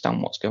can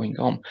understand what's going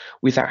on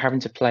without having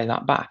to play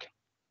that back.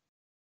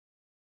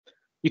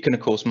 You can,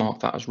 of course, mark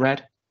that as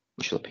read,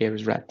 which will appear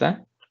as read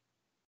there.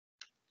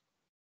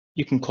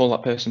 You can call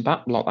that person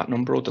back, block that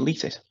number, or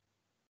delete it.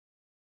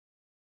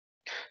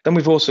 Then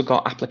we've also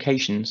got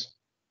applications.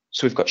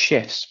 So we've got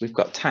shifts, we've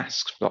got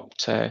tasks, we've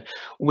got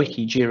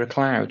Wiki, Jira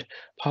Cloud,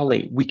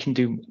 Poly. We can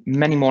do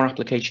many more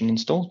application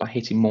installs by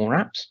hitting more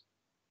apps.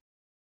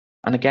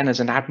 And again, as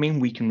an admin,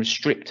 we can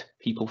restrict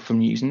people from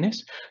using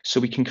this.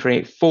 So we can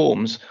create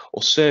forms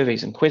or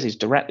surveys and quizzes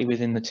directly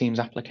within the Teams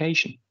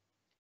application.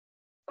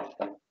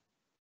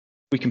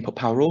 We can put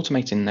Power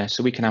Automate in there,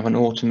 so we can have an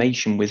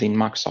automation within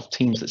Microsoft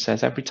Teams that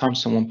says every time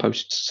someone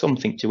posts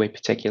something to a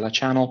particular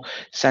channel,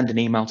 send an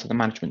email to the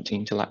management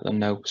team to let them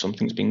know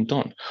something's being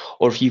done.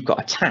 Or if you've got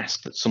a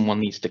task that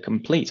someone needs to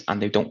complete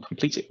and they don't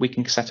complete it, we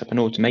can set up an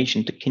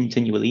automation to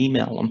continually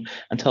email them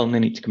and tell them they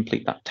need to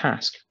complete that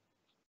task.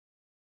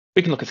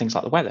 We can look at things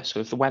like the weather. So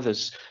if the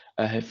weather's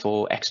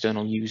for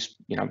external use,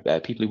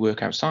 people who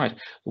work outside,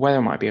 the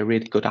weather might be a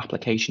really good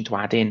application to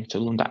add in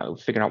to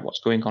figure out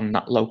what's going on in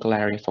that local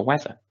area for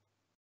weather.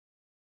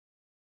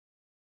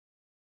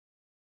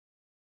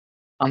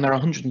 And there are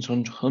hundreds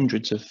and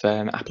hundreds of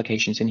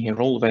applications in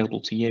here, all available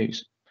to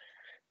use.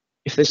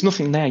 If there's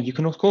nothing there, you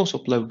can, of course,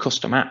 upload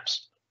custom apps.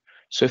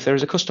 So if there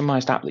is a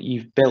customized app that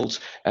you've built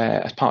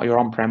as part of your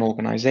on-prem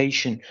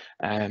organization,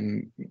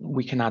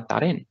 we can add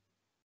that in.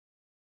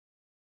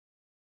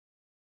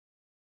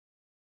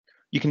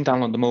 You can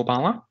download the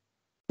mobile app.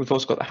 We've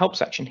also got the help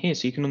section here,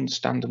 so you can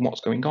understand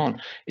what's going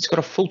on. It's got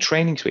a full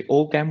training suite,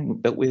 all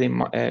again built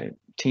within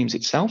Teams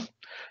itself,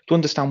 to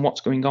understand what's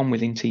going on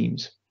within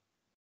Teams.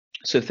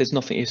 So if there's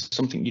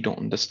something you don't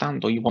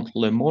understand or you want to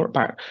learn more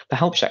about, the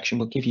help section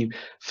will give you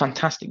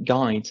fantastic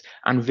guides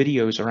and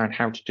videos around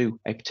how to do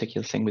a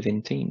particular thing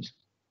within Teams.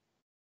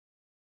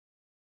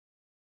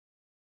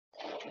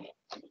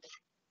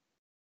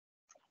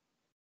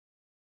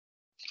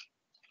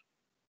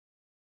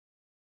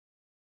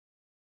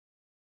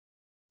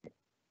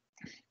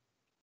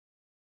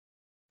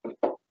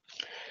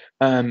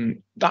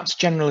 That's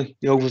generally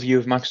the overview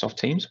of Microsoft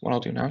Teams. What I'll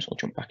do now is I'll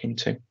jump back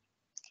into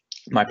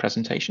my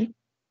presentation.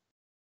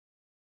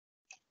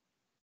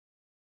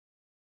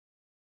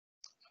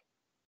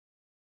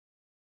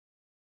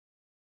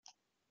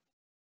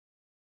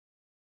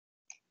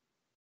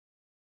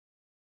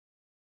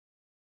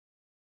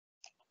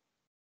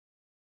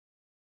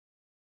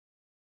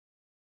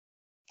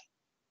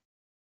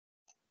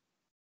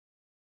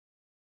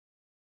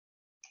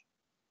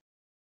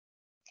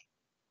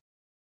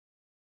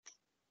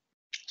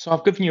 So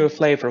I've given you a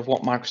flavor of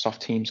what Microsoft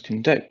Teams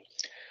can do.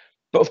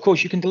 But of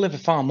course, you can deliver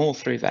far more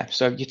through there.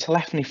 So your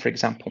telephony, for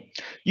example,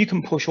 you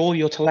can push all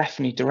your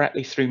telephony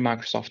directly through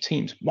Microsoft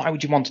Teams. Why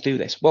would you want to do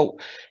this? Well,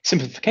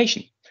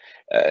 simplification.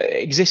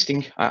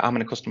 I'm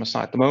in a customer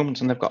site at the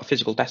moment, and they've got a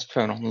physical desk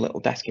phone on a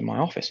little desk in my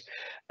office.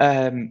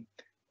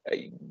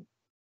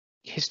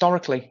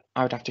 Historically,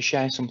 I would have to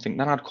share something,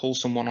 then I'd call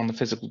someone on the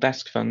physical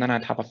desk phone, then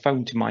I'd have a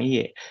phone to my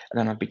ear, and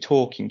then I'd be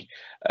talking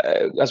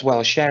as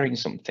well as sharing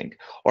something.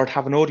 Or I'd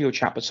have an audio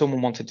chat, but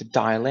someone wanted to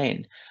dial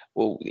in.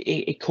 Well,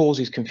 it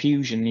causes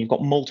confusion. You've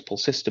got multiple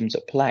systems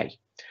at play.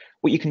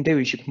 What you can do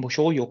is you can push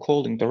all your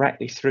calling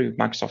directly through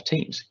Microsoft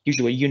Teams, gives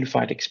you a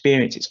unified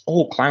experience. It's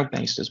all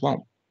cloud-based as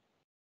well.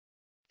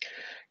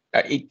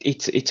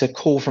 It's a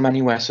call from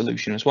anywhere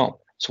solution as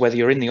well. So whether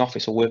you're in the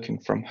office or working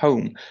from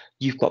home,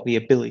 you've got the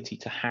ability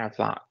to have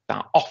that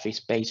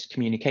office-based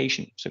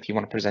communication. So if you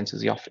want to present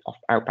as the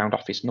outbound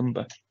office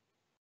number.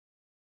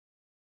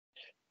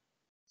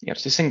 Yeah,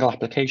 it's a single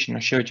application. I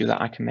showed you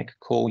that I can make a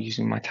call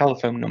using my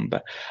telephone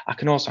number. I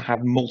can also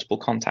have multiple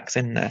contacts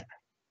in there.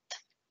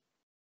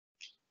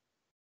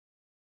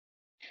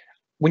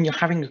 When you're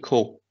having a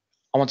call,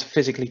 I want to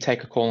physically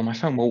take a call on my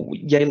phone. Well,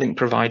 Yealink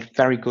provide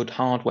very good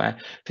hardware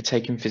for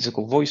taking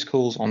physical voice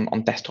calls on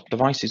desktop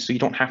devices, so you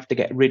don't have to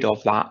get rid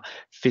of that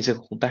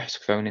physical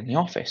desk phone in the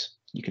office.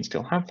 You can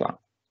still have that.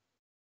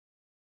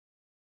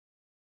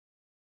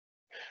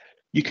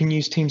 You can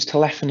use Teams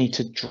telephony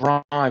to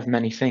drive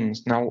many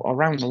things. Now,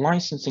 around the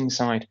licensing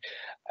side,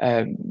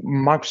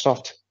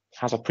 Microsoft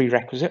has a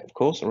prerequisite, of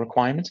course, a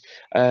requirement.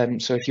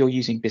 So if you're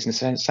using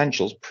Business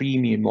Essentials,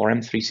 Premium, or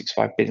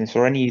M365 Business,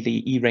 or any of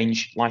the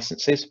E-range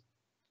licenses,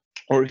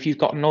 or if you've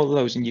got none of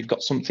those and you've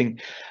got something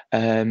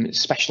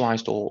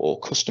specialized or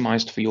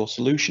customized for your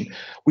solution,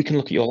 we can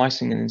look at your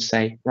licensing and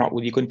say, right,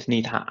 well, you're going to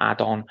need to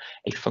add on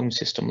a phone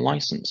system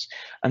license.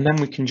 And then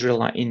we can drill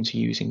that into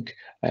using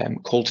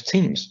Call to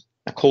Teams.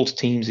 Now, Call to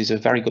Teams is a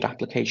very good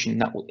application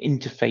that will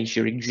interface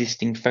your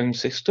existing phone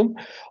system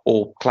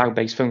or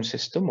cloud-based phone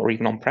system, or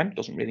even on-prem,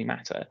 doesn't really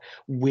matter,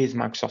 with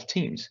Microsoft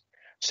Teams.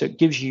 So it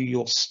gives you,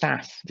 your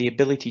staff, the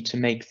ability to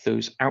make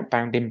those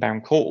outbound,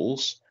 inbound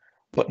calls,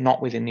 but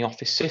not within the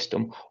Office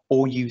system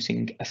or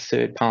using a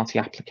third-party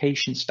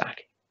application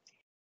stack.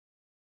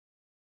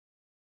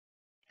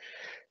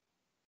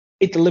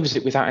 It delivers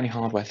it without any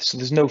hardware, so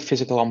there's no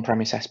physical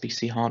on-premise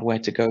SBC hardware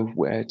to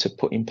go to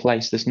put in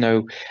place. There's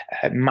no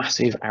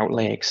massive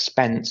outlay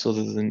expense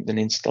other than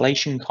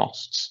installation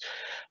costs,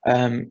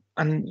 and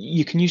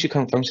you can use your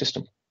current phone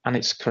system and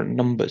its current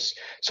numbers.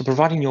 So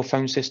providing your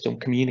phone system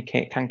can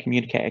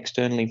communicate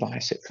externally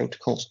via SIP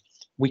protocols,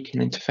 we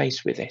can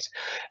interface with it.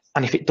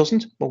 And if it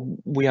doesn't, well,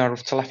 we are a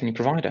telephony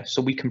provider,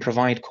 so we can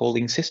provide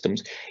calling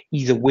systems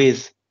either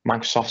with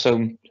Microsoft's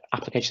own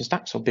application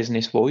stack, so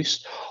business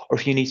voice, or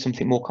if you need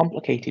something more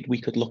complicated,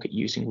 we could look at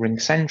using Ring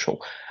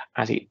Central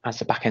as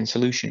the back-end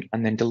solution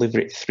and then deliver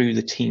it through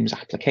the Teams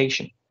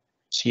application.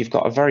 So you've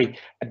got a very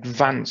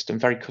advanced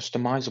and very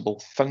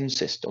customizable phone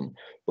system,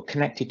 but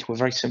connected to a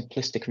very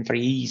simplistic and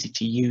very easy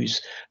to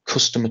use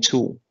customer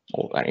tool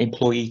or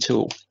employee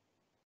tool.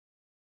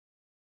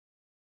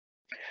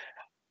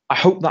 I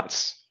hope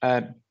that's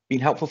been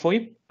helpful for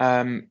you.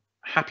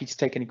 Happy to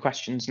take any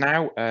questions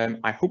now.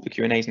 I hope the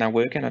Q&A is now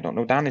working. I don't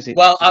know, Dan, is it?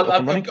 Well, I've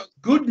got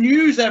good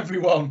news,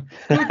 everyone.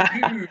 Good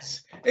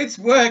news. It's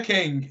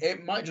working.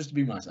 It might just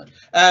be my side.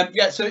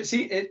 Yeah, so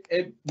see,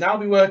 it now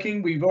be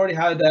working. We've already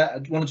had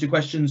 1 or 2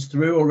 questions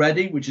through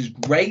already, which is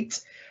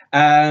great.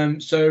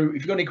 So if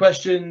you've got any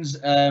questions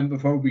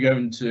before we go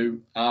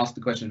into ask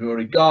the questions we've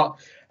already got,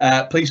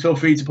 please feel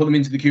free to put them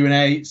into the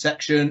Q&A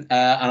section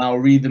and I'll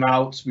read them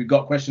out. We've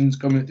got questions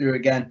coming through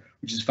again,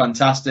 which is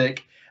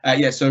fantastic.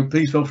 Yeah, so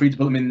please feel free to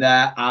put them in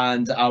there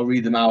and I'll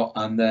read them out,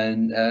 and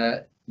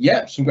then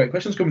yeah, some great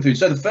questions coming through.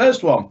 So the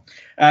first one,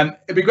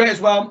 it'd be great as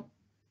well.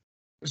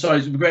 Sorry,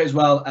 it'd be great as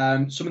well.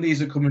 Some of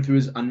these are coming through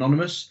as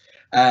anonymous.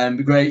 It'd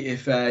be great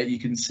if you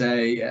can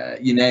say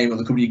your name or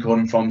the company you're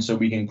calling from, so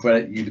we can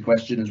credit you the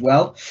question as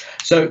well.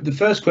 So the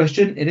first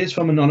question, it is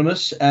from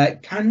anonymous.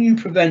 Can you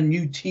prevent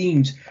new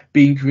teams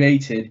being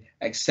created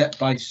except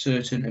by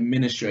certain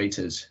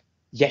administrators?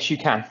 Yes, you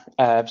can.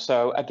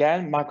 So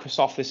again,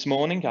 Microsoft this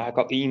morning, I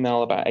got the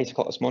email about 8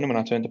 o'clock this morning when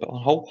I turned it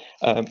on hold,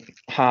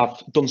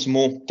 have done some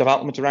more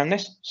development around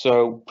this.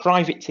 So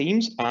private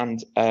teams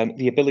and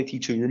the ability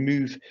to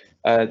remove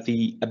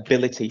the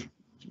ability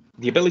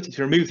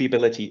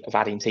of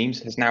adding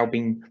teams has now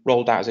been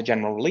rolled out as a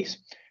general release.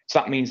 So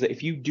that means that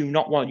if you do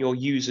not want your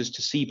users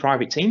to see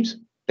private teams,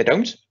 they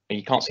don't, and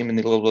you can't see them in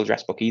the global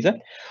address book either.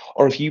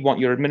 Or if you want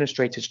your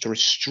administrators to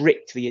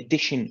restrict the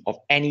addition of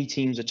any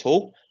teams at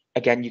all,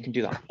 again, you can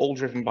do that, all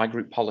driven by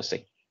group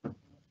policy.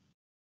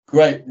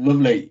 Great,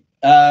 lovely.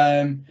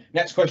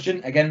 Next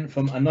question, again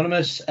from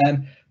anonymous.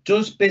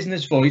 Does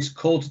Business Voice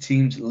Call to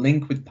Teams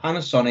link with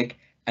Panasonic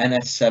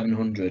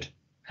NS700?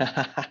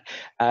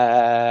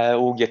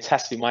 Oh, you're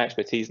testing my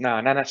expertise now.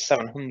 An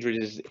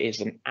NS700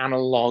 is an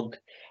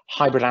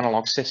hybrid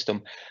analog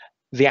system.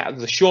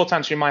 The short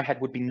answer in my head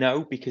would be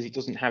no, because it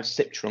doesn't have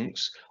SIP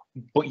trunks,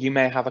 but you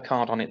may have a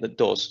card on it that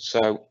does.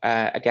 So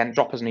again,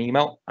 drop us an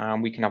email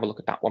and we can have a look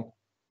at that one.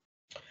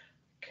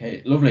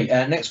 Okay, lovely.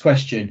 Next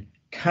question.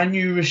 Can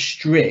you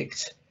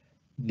restrict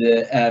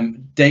the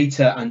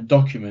data and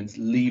documents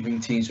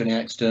leaving Teams to any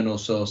external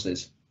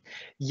sources?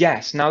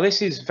 Yes. Now,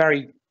 this is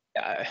very...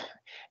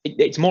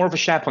 it's more of a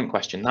SharePoint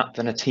question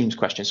than a Teams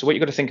question. So what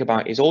you've got to think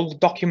about is all the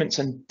documents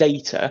and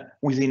data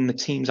within the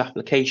Teams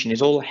application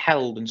is all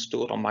held and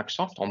stored on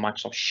Microsoft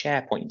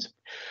SharePoint.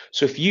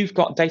 So if you've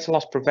got data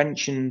loss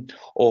prevention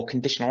or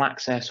conditional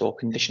access or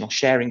conditional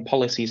sharing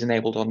policies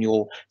enabled on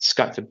your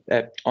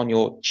on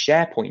your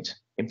SharePoint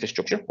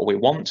infrastructure, or we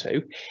want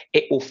to,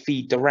 it will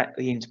feed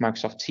directly into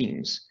Microsoft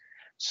Teams.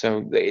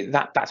 So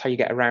that's how you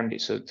get around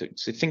it. So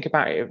think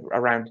about it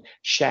around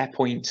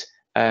SharePoint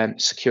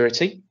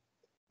security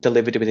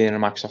delivered within a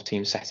Microsoft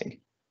Teams setting.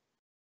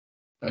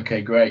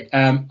 Okay, great.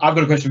 I've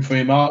got a question for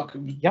you, Mark.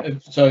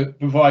 Yep. So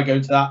before I go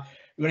to that, if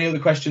you have any other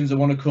questions that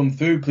want to come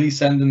through, please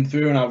send them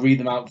through and I'll read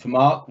them out for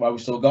Mark while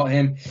we've still got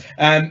him.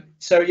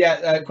 So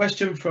yeah, a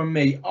question from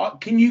me.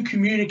 Can you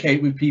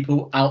communicate with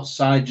people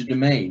outside your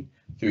domain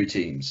through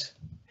Teams?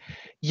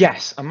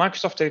 Yes, and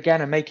Microsoft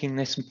again are making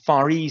this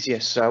far easier.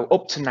 So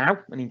up to now,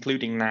 and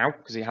including now,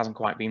 because it hasn't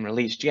quite been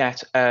released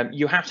yet,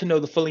 you have to know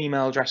the full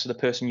email address of the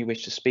person you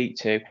wish to speak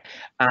to,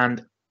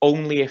 and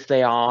only if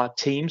they are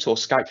Teams or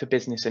Skype for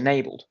Business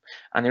enabled.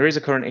 And there is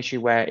a current issue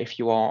where if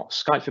you are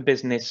Skype for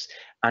Business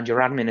and your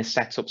admin has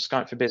set up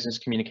Skype for Business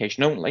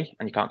communication only,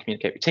 and you can't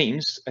communicate with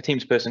Teams, a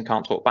Teams person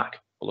can't talk back,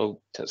 although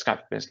Skype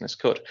for Business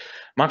could.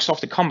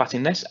 Microsoft are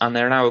combating this, and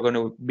they're now going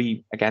to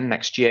be, again,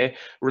 next year,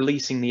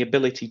 releasing the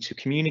ability to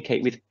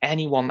communicate with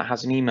anyone that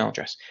has an email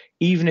address,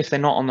 even if they're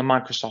not on the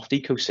Microsoft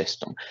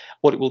ecosystem.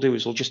 What it will do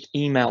is it'll just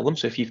email them.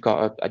 So if you've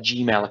got a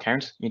Gmail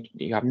account,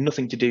 you have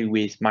nothing to do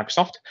with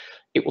Microsoft,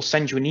 it will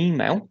send you an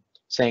email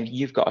saying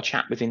you've got a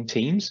chat within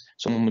Teams,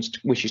 someone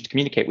wishes to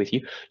communicate with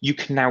you, you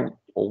can now,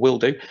 or will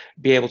do,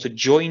 be able to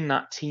join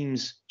that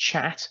Teams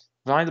chat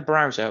via the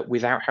browser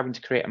without having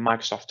to create a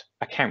Microsoft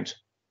account,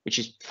 which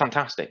is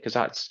fantastic, because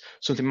that's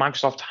something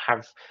Microsoft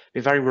have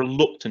been very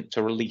reluctant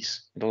to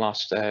release in the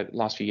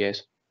last few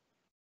years.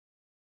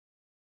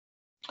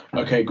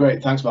 Okay,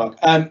 great. Thanks, Mark.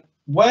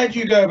 Where do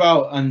you go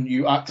about and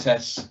you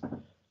access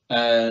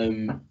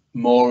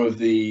more of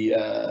the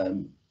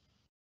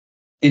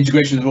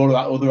integrations of all of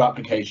that other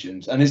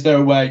applications? And is there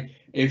a way,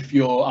 if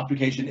your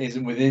application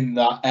isn't within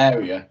that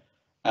area,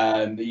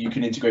 that you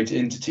can integrate it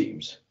into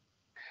Teams?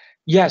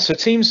 Yeah, so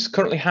Teams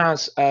currently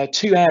has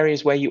 2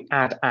 areas where you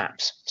add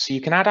apps. So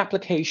you can add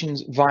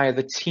applications via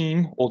the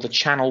team or the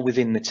channel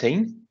within the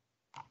team,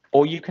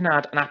 or you can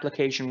add an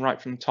application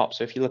right from the top.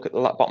 So if you look at the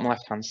bottom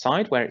left-hand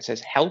side where it says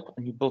help,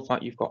 and above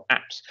that you've got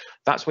apps,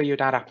 that's where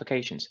you'd add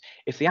applications.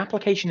 If the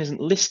application isn't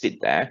listed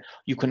there,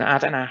 you can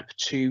add an app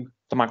to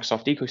the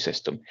Microsoft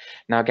ecosystem.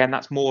 Now, again,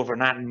 that's more of an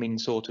admin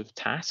sort of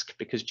task,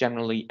 because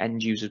generally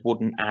end users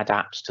wouldn't add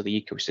apps to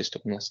the ecosystem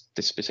unless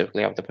they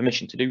specifically have the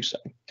permission to do so.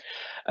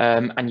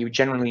 And you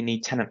generally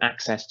need tenant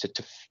access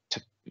to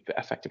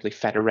effectively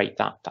federate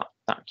that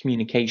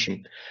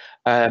communication.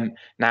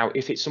 Now,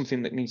 if it's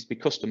something that needs to be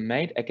custom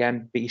made,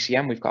 again,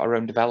 BCM, we've got our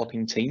own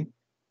developing team,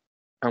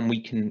 and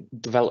we can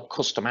develop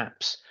custom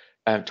apps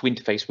to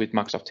interface with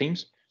Microsoft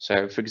Teams.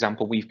 So, for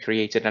example, we've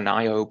created an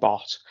IO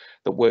bot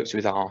that works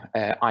with our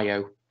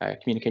IO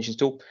communications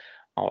tool,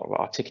 or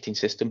our ticketing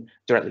system,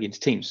 directly into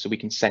Teams, so we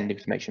can send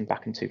information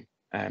back into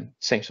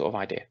same sort of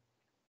idea.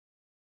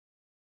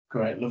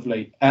 Great,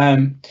 lovely.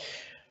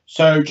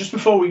 So just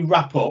before we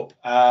wrap up,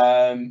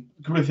 a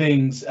couple of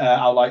things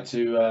I'd like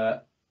to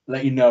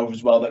let you know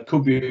as well that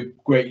could be a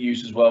great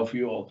use as well for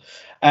you all.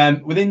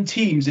 Within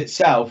Teams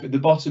itself, at the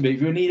bottom,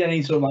 if you need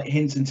any sort of like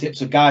hints and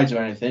tips or guides or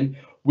anything,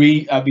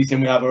 we at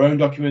BCM, we have our own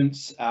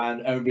documents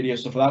and own video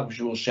stuff like that, which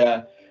we'll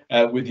share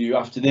with you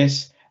after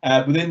this.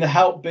 Within the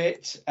help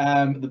bit,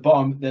 at the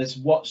bottom, there's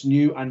what's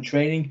new and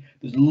training.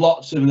 There's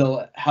lots of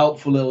little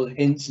helpful little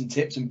hints and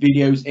tips and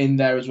videos in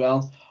there as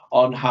well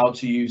on how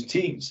to use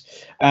Teams.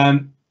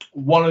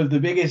 One of the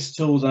biggest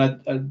tools,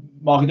 and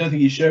Mark, I don't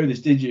think you showed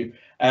this, did you?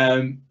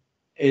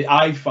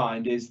 I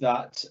find is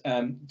that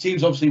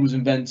Teams obviously was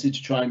invented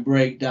to try and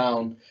break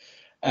down,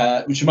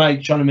 which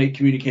might trying to make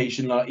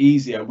communication a lot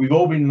easier. We've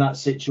all been in that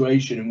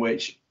situation in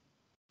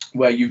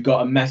where you've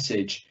got a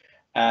message,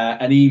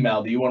 an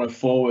email that you want to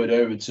forward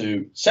over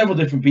to several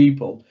different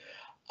people,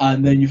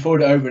 and then you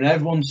forward it over, and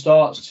everyone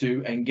starts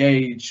to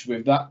engage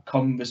with that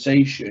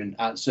conversation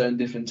at certain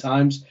different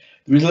times.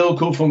 There is a little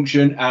cool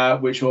function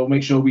which we'll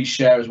make sure we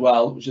share as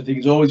well, which I think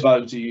is always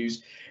valuable to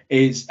use,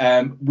 is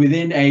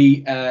within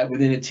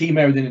a team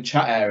area, within a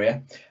chat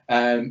area,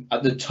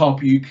 at the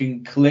top you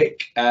can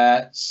click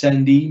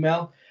send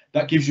email.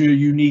 That gives you a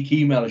unique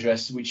email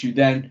address, which you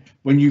then,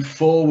 when you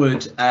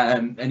forward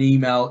an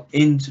email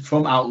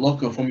from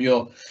Outlook or from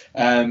your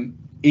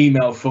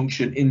email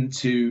function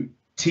into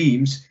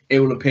Teams, it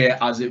will appear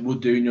as it would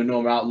do in your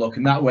normal Outlook,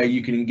 and that way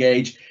you can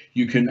engage,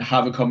 you can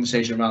have a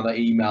conversation around that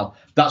email.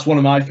 That's one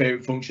of my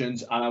favorite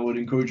functions, and I would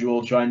encourage you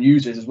all to try and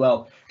use it as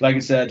well. Like I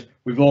said,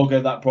 we've all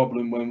got that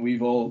problem when we've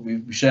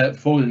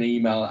forwarded an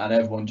email and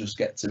everyone just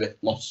gets a bit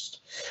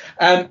lost.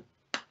 And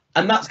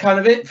that's kind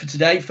of it for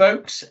today,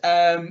 folks.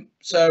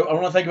 So I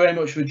want to thank you very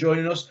much for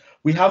joining us.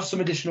 We have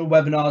some additional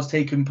webinars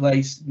taking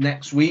place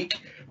next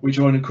week, which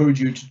I want to encourage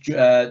you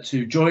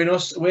to join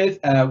us with.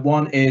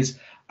 One is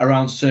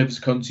around service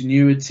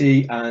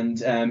continuity,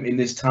 and in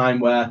this time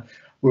where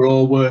we're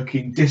all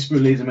working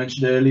disparately, as I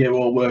mentioned earlier, we're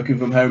all working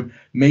from home,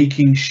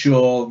 making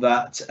sure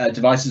that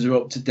devices are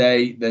up to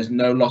date, there's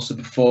no loss of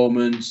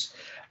performance,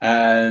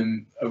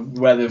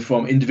 whether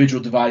from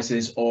individual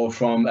devices or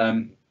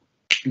from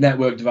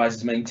network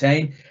devices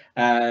maintained.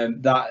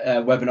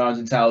 That webinar is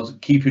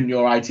entitled Keeping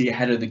Your IT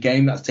Ahead of the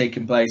Game. That's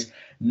taking place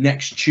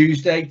next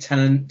Tuesday,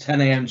 10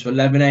 a.m. to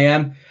 11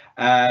 a.m.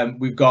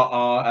 We've got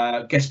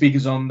our guest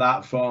speakers on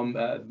that from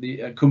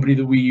the company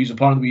that we use, a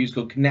partner that we use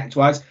called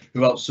ConnectWise,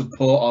 who helps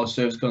support our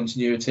service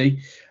continuity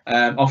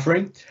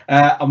offering.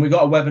 And we've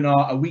got a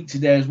webinar a week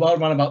today as well,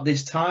 around about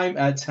this time,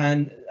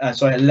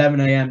 11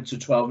 a.m. to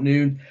 12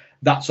 noon.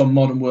 That's on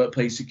modern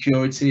workplace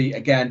security.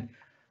 Again,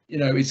 you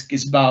know,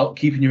 it's about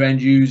keeping your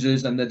end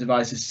users and their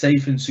devices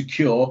safe and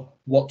secure.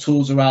 What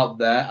tools are out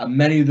there, and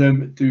many of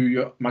them through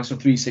your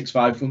Microsoft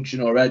 365 function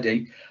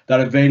already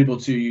that are available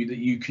to you that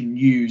you can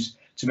use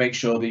to make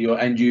sure that your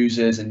end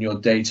users and your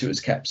data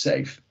is kept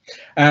safe.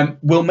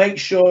 We'll make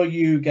sure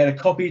you get a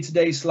copy of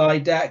today's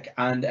slide deck,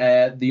 and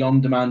the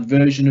on-demand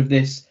version of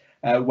this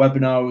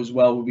webinar as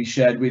well will be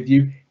shared with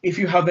you. If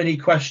you have any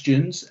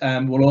questions,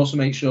 we'll also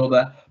make sure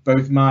that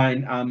both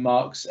mine and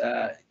Mark's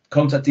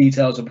contact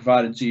details are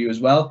provided to you as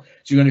well. So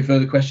if you have any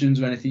further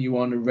questions or anything you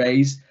want to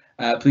raise,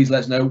 please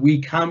let us know.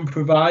 We can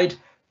provide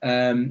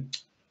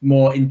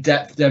more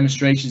in-depth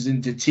demonstrations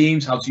into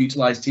Teams, how to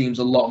utilize Teams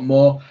a lot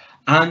more,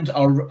 and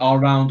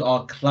around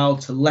our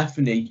cloud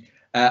telephony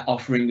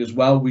offering as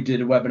well. We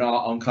did a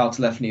webinar on cloud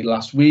telephony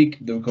last week.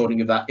 The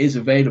recording of that is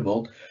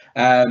available.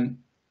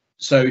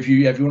 So if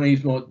you want to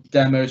use more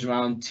demos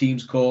around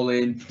Teams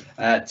calling,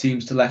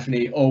 Teams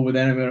telephony, or with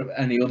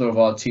any other of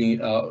our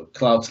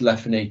cloud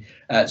telephony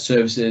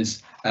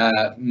services,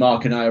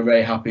 Mark and I are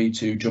very happy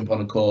to jump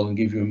on a call and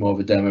give you more of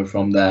a demo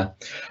from there.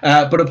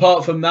 But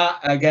apart from that,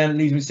 again, it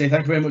leaves me to say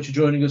thank you very much for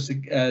joining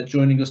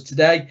us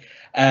today.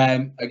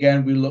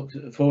 Again, we look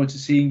forward to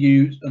seeing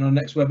you on our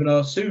next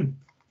webinar soon.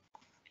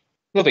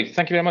 Lovely.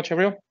 Thank you very much,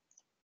 everyone.